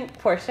second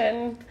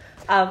portion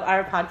of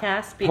our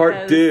podcast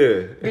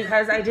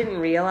because I didn't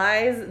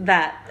realize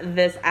that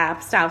this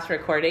app stops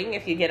recording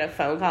if you get a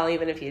phone call,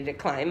 even if you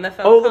decline the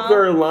phone call. Oh, look,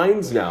 there are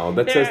lines now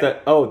that says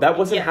that, that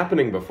wasn't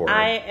happening before.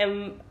 I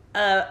am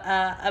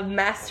a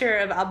master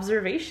of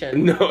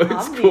observation. No, it's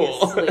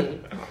obviously.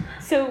 Cool.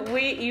 So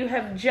you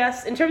have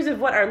just, in terms of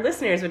what our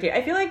listeners would hear,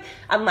 I feel like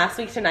Last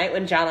Week Tonight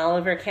when John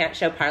Oliver can't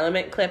show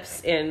Parliament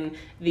clips in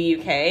the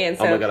UK. And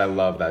so, oh my God, I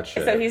love that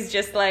shit. So he's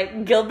just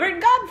like,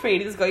 Gilbert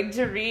Gottfried is going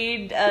to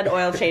read an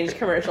oil change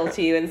commercial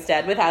to you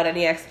instead without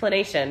any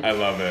explanation. I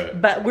love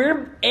it. But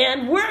we're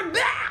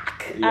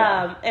back!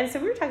 Yeah. And so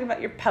we were talking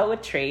about your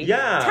poetry.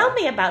 Yeah. Tell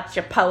me about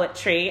your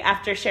poetry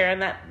after sharing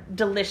that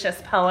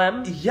delicious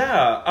poem.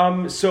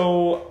 Yeah,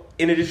 so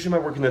in addition to my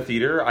work in the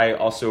theater, I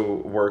also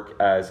work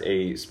as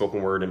a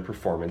spoken word and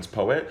performance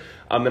poet.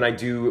 And I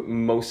do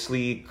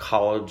mostly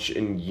college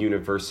and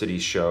university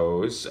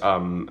shows.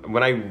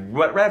 Right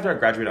after I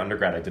graduated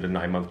undergrad, I did a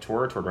 9-month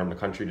tour, toured around the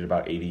country, did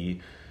about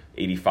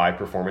 85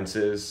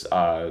 performances,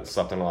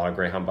 slept on a lot of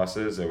Greyhound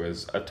buses. It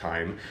was a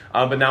time.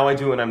 But now I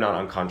do when I'm not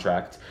on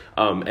contract.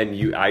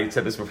 I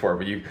said this before,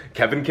 but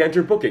Kevin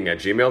Cantor Booking at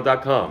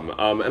gmail.com.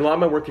 And a lot of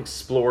my work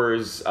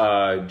explores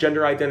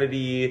gender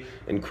identity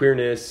and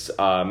queerness,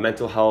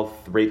 mental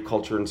health, rape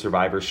culture, and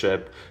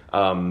survivorship.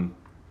 I'm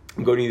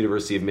going to the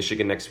University of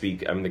Michigan next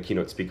week. I'm the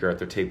keynote speaker at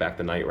their Take Back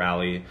the Night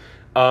rally.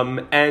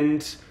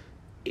 And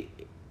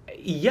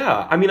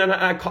yeah, I mean,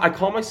 I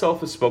call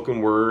myself a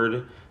spoken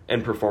word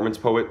and performance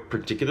poet,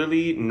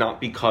 particularly not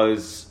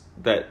because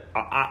that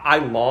I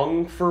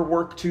long for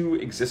work to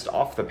exist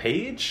off the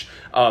page.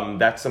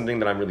 That's something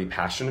that I'm really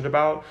passionate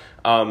about.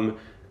 And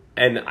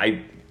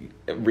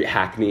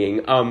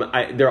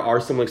hackneying. There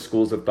are some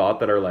schools of thought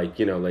that are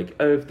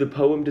if the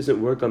poem doesn't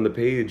work on the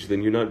page,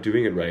 then you're not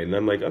doing it right. And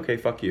I'm like, okay,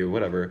 fuck you,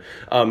 whatever.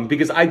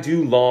 Because I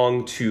do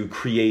long to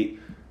create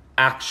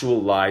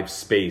actual live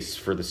space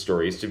for the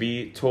stories to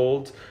be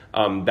told.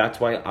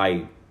 That's why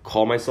I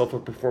call myself a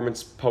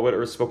performance poet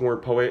or a spoken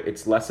word poet.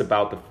 It's less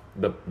about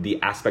the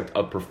aspect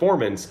of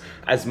performance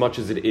as much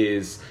as it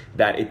is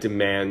that it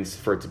demands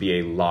for it to be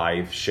a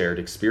live shared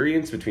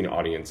experience between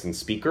audience and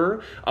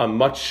speaker,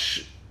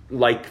 much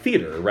like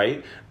theater,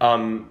 right?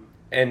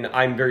 And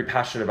I'm very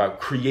passionate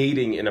about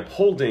creating and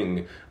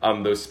upholding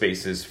those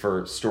spaces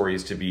for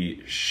stories to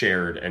be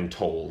shared and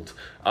told.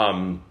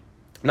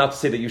 Not to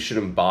say that you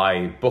shouldn't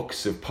buy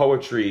books of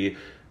poetry.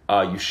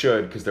 You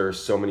should, because there are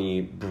so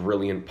many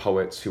brilliant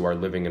poets who are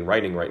living and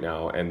writing right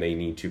now, and they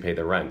need to pay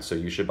their rent, so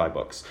you should buy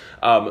books.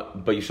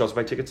 But you should also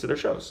buy tickets to their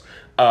shows.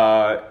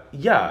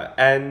 Yeah,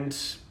 and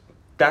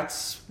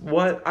that's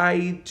what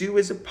I do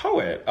as a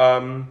poet.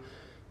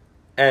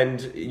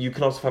 And you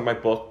can also find my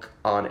book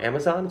on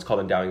Amazon. It's called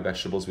Endowing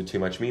Vegetables with Too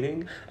Much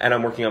Meaning. And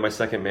I'm working on my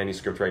second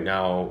manuscript right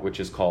now, which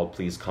is called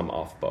Please Come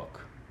Off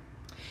Book.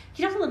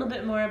 Can you talk a little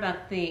bit more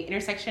about the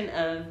intersection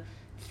of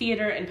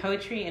theater and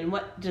poetry, and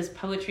what does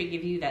poetry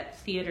give you that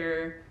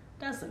theater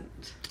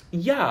doesn't?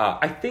 Yeah,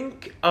 I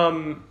think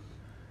I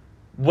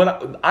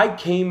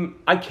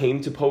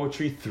came to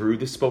poetry through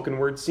the spoken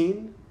word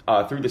scene,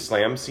 through the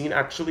slam scene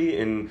actually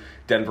in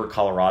Denver,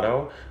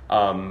 Colorado.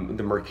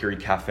 The Mercury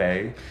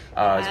Cafe is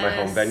my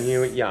home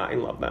venue. Yeah, I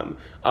love them.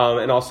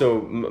 And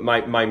also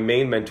my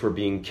main mentor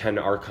being Ken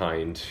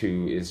Arkind,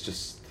 who is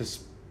just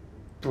this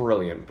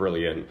brilliant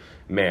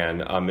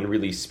man, and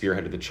really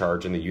spearheaded the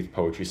charge in the youth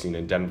poetry scene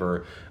in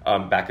Denver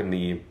back in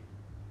the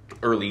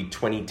early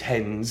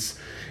 2010s,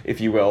 if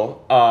you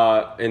will,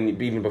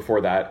 and even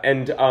before that.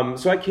 And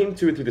so I came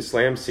to it through the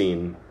slam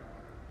scene,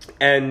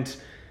 and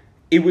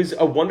it was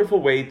a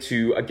wonderful way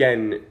to,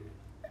 again,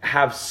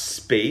 have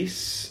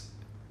space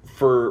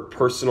for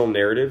personal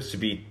narratives to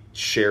be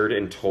shared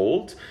and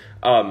told.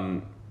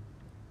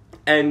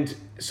 And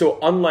so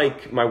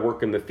unlike my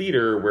work in the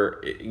theater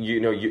where,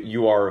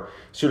 you are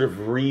sort of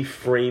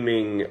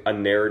reframing a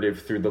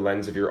narrative through the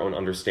lens of your own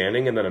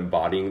understanding and then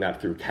embodying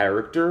that through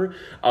character,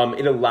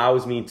 it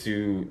allows me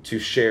to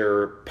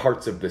share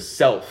parts of the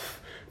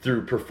self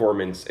through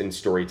performance and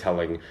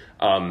storytelling.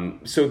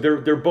 So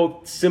they're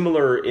both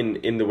similar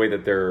in the way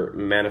that they're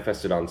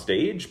manifested on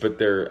stage, but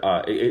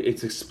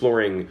it's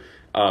exploring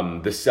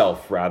the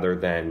self rather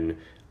than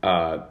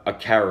a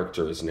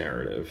character's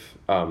narrative.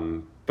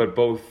 But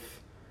both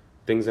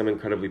things I'm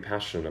incredibly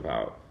passionate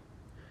about.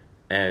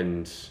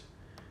 And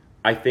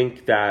I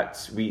think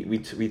that we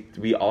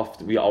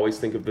always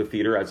think of the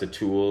theater as a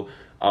tool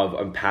of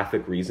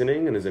empathic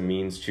reasoning and as a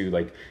means to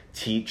like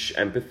teach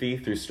empathy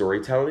through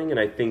storytelling. And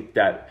I think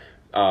that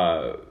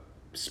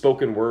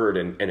spoken word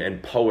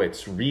and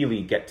poets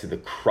really get to the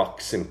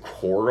crux and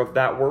core of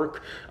that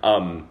work.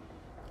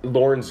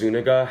 Lauren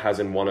Zuniga has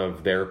in one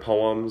of their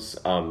poems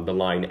the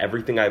line,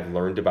 "Everything I've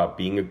learned about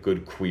being a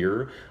good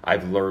queer,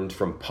 I've learned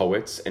from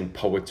poets, and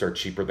poets are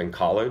cheaper than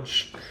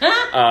college."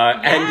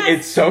 And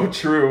it's so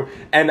true.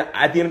 And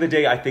at the end of the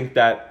day, I think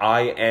that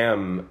I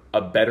am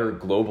a better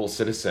global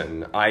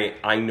citizen.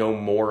 I know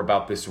more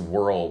about this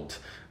world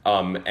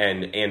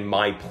and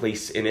my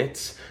place in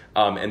it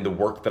and the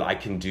work that I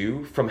can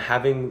do from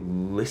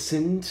having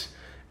listened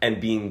and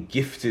being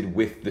gifted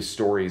with the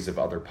stories of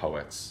other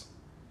poets.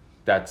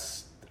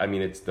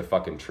 It's the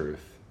fucking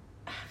truth.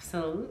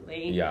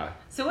 Absolutely. Yeah.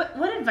 So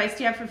what advice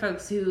do you have for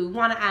folks who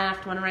want to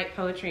act, want to write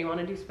poetry,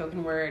 want to do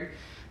spoken word?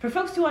 For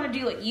folks who want to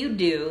do what you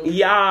do,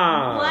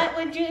 yeah, what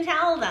would you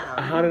tell them?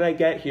 How did I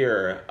get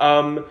here?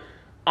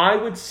 I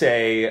would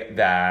say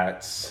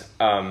that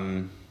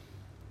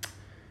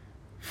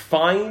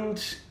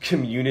find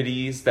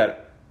communities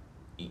that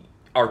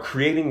are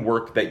creating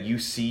work that you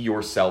see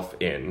yourself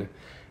in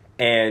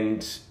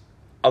and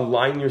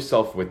align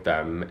yourself with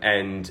them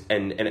and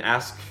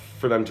ask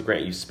for them to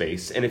grant you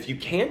space. And if you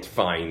can't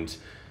find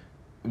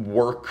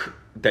work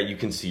that you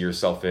can see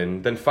yourself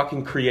in, then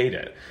fucking create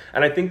it.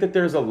 And I think that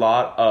there's a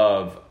lot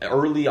of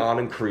early on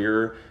in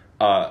career,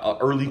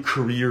 early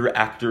career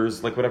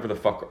actors, like whatever the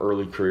fuck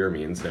early career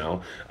means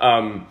now,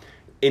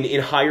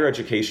 in higher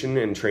education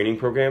and training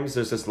programs,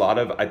 there's this lot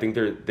of, I think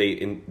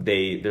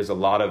there's a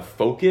lot of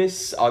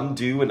focus,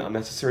 undue and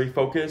unnecessary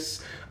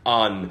focus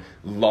on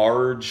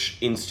large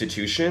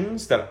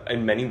institutions that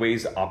in many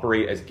ways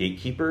operate as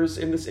gatekeepers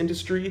in this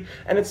industry.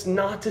 And it's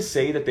not to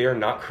say that they are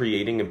not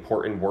creating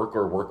important work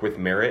or work with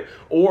merit,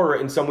 or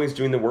in some ways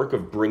doing the work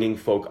of bringing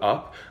folk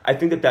up. I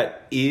think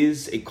that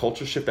is a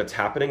culture shift that's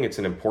happening. It's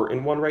an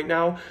important one right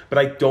now, but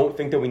I don't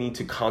think that we need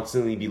to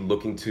constantly be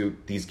looking to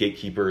these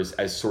gatekeepers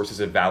as sources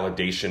of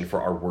validation for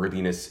our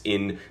worthiness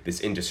in this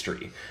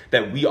industry.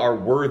 That we are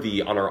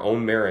worthy on our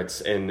own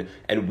merits, and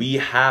we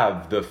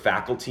have the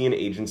faculty and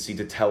agency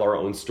to tell our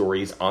own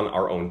stories on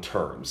our own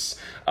terms.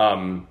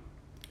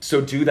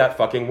 So do that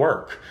fucking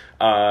work.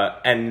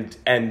 And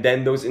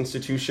then those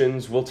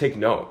institutions will take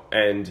note,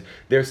 and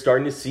they're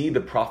starting to see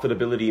the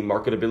profitability,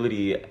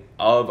 marketability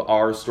of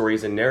our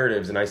stories and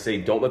narratives. And I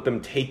say, don't let them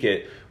take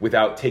it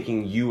without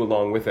taking you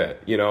along with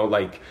it. You know,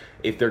 like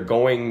if they're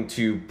going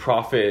to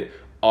profit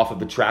off of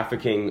the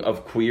trafficking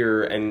of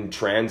queer and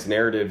trans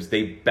narratives,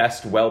 they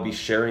best well be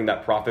sharing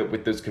that profit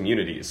with those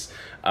communities.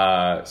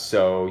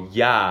 So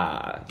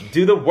yeah,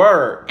 do the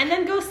work. And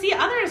then go see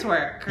others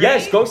work, right?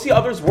 Yes, go see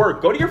others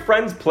work. Go to your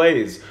friends'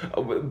 plays.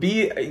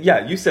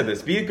 You said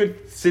this, be a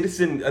good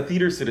citizen, a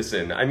theater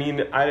citizen. I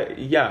mean,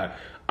 I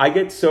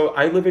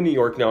live in New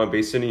York now, I'm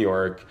based in New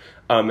York.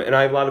 And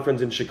I have a lot of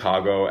friends in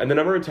Chicago, and the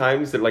number of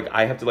times that like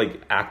I have to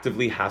like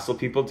actively hassle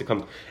people to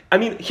come. I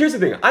mean, here's the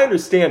thing. I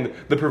understand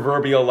the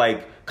proverbial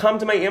like, come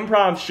to my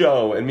improv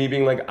show, and me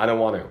being like, I don't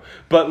want to.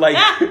 But like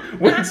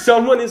when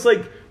someone is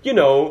like, you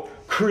know,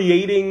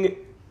 creating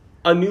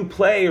a new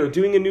play or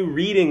doing a new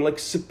reading, like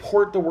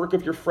support the work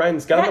of your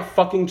friends. Get on the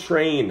fucking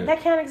train.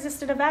 That can't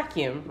exist in a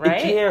vacuum,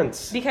 right? It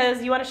can't.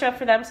 Because you want to show up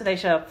for them, so they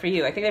show up for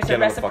you. I think there's a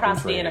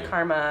reciprocity and a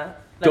karma.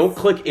 Don't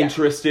click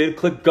interested.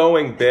 Click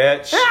going,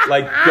 bitch.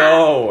 Like,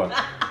 go.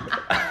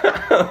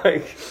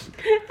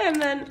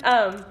 And then,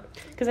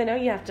 because I know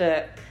you have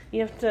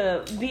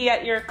to be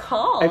at your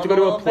call. I have to go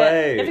to a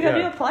play. You have to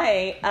go do a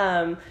play.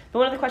 But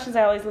one of the questions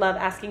I always love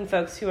asking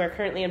folks who are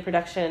currently in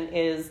production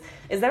is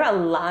there a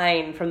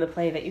line from the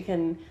play that you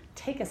can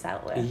take us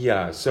out with?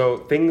 Yeah, so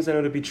Things I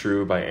Know to Be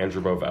True by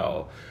Andrew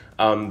Bovell.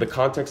 The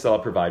context that I'll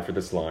provide for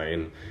this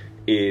line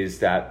is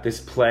that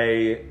this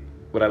play...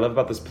 What I love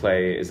about this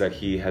play is that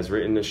he has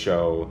written a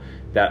show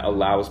that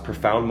allows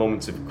profound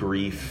moments of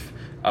grief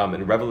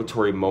and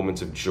revelatory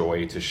moments of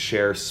joy to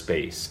share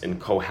space and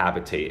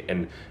cohabitate.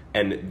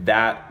 And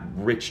that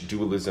rich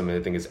dualism, I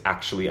think, is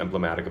actually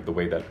emblematic of the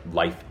way that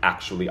life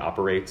actually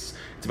operates.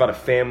 It's about a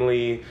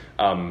family,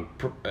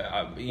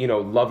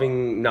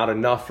 loving not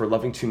enough or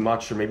loving too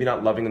much, or maybe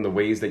not loving in the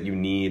ways that you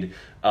need.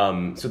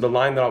 So the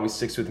line that always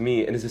sticks with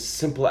me, and is as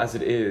simple as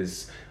it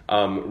is,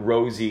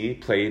 Rosie,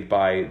 played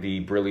by the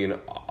brilliant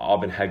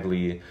Aubin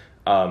Hegley,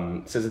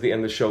 says at the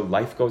end of the show,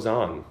 life goes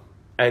on.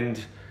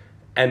 And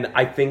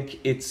I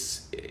think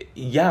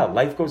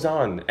life goes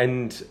on.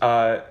 And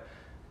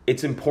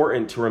it's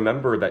important to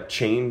remember that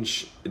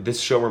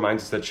this show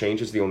reminds us that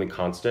change is the only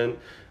constant,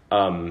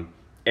 and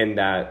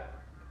that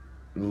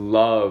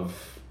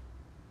love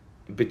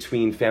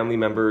between family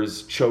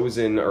members,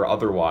 chosen or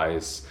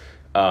otherwise,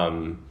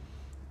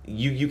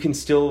 you can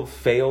still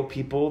fail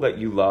people that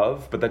you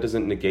love, but that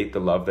doesn't negate the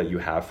love that you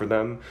have for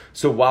them.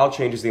 So while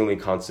change is the only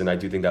constant, I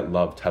do think that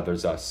love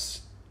tethers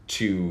us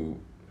to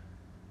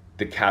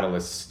the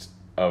catalyst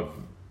of,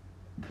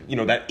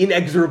 that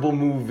inexorable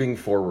moving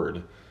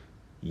forward.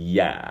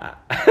 Yeah.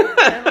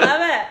 I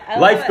love it.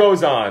 Life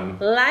goes on.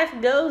 Life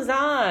goes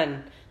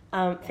on.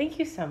 Thank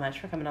you so much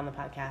for coming on the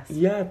podcast.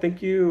 Yeah,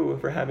 thank you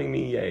for having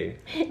me. Yay.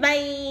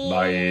 Bye.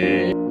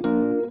 Bye.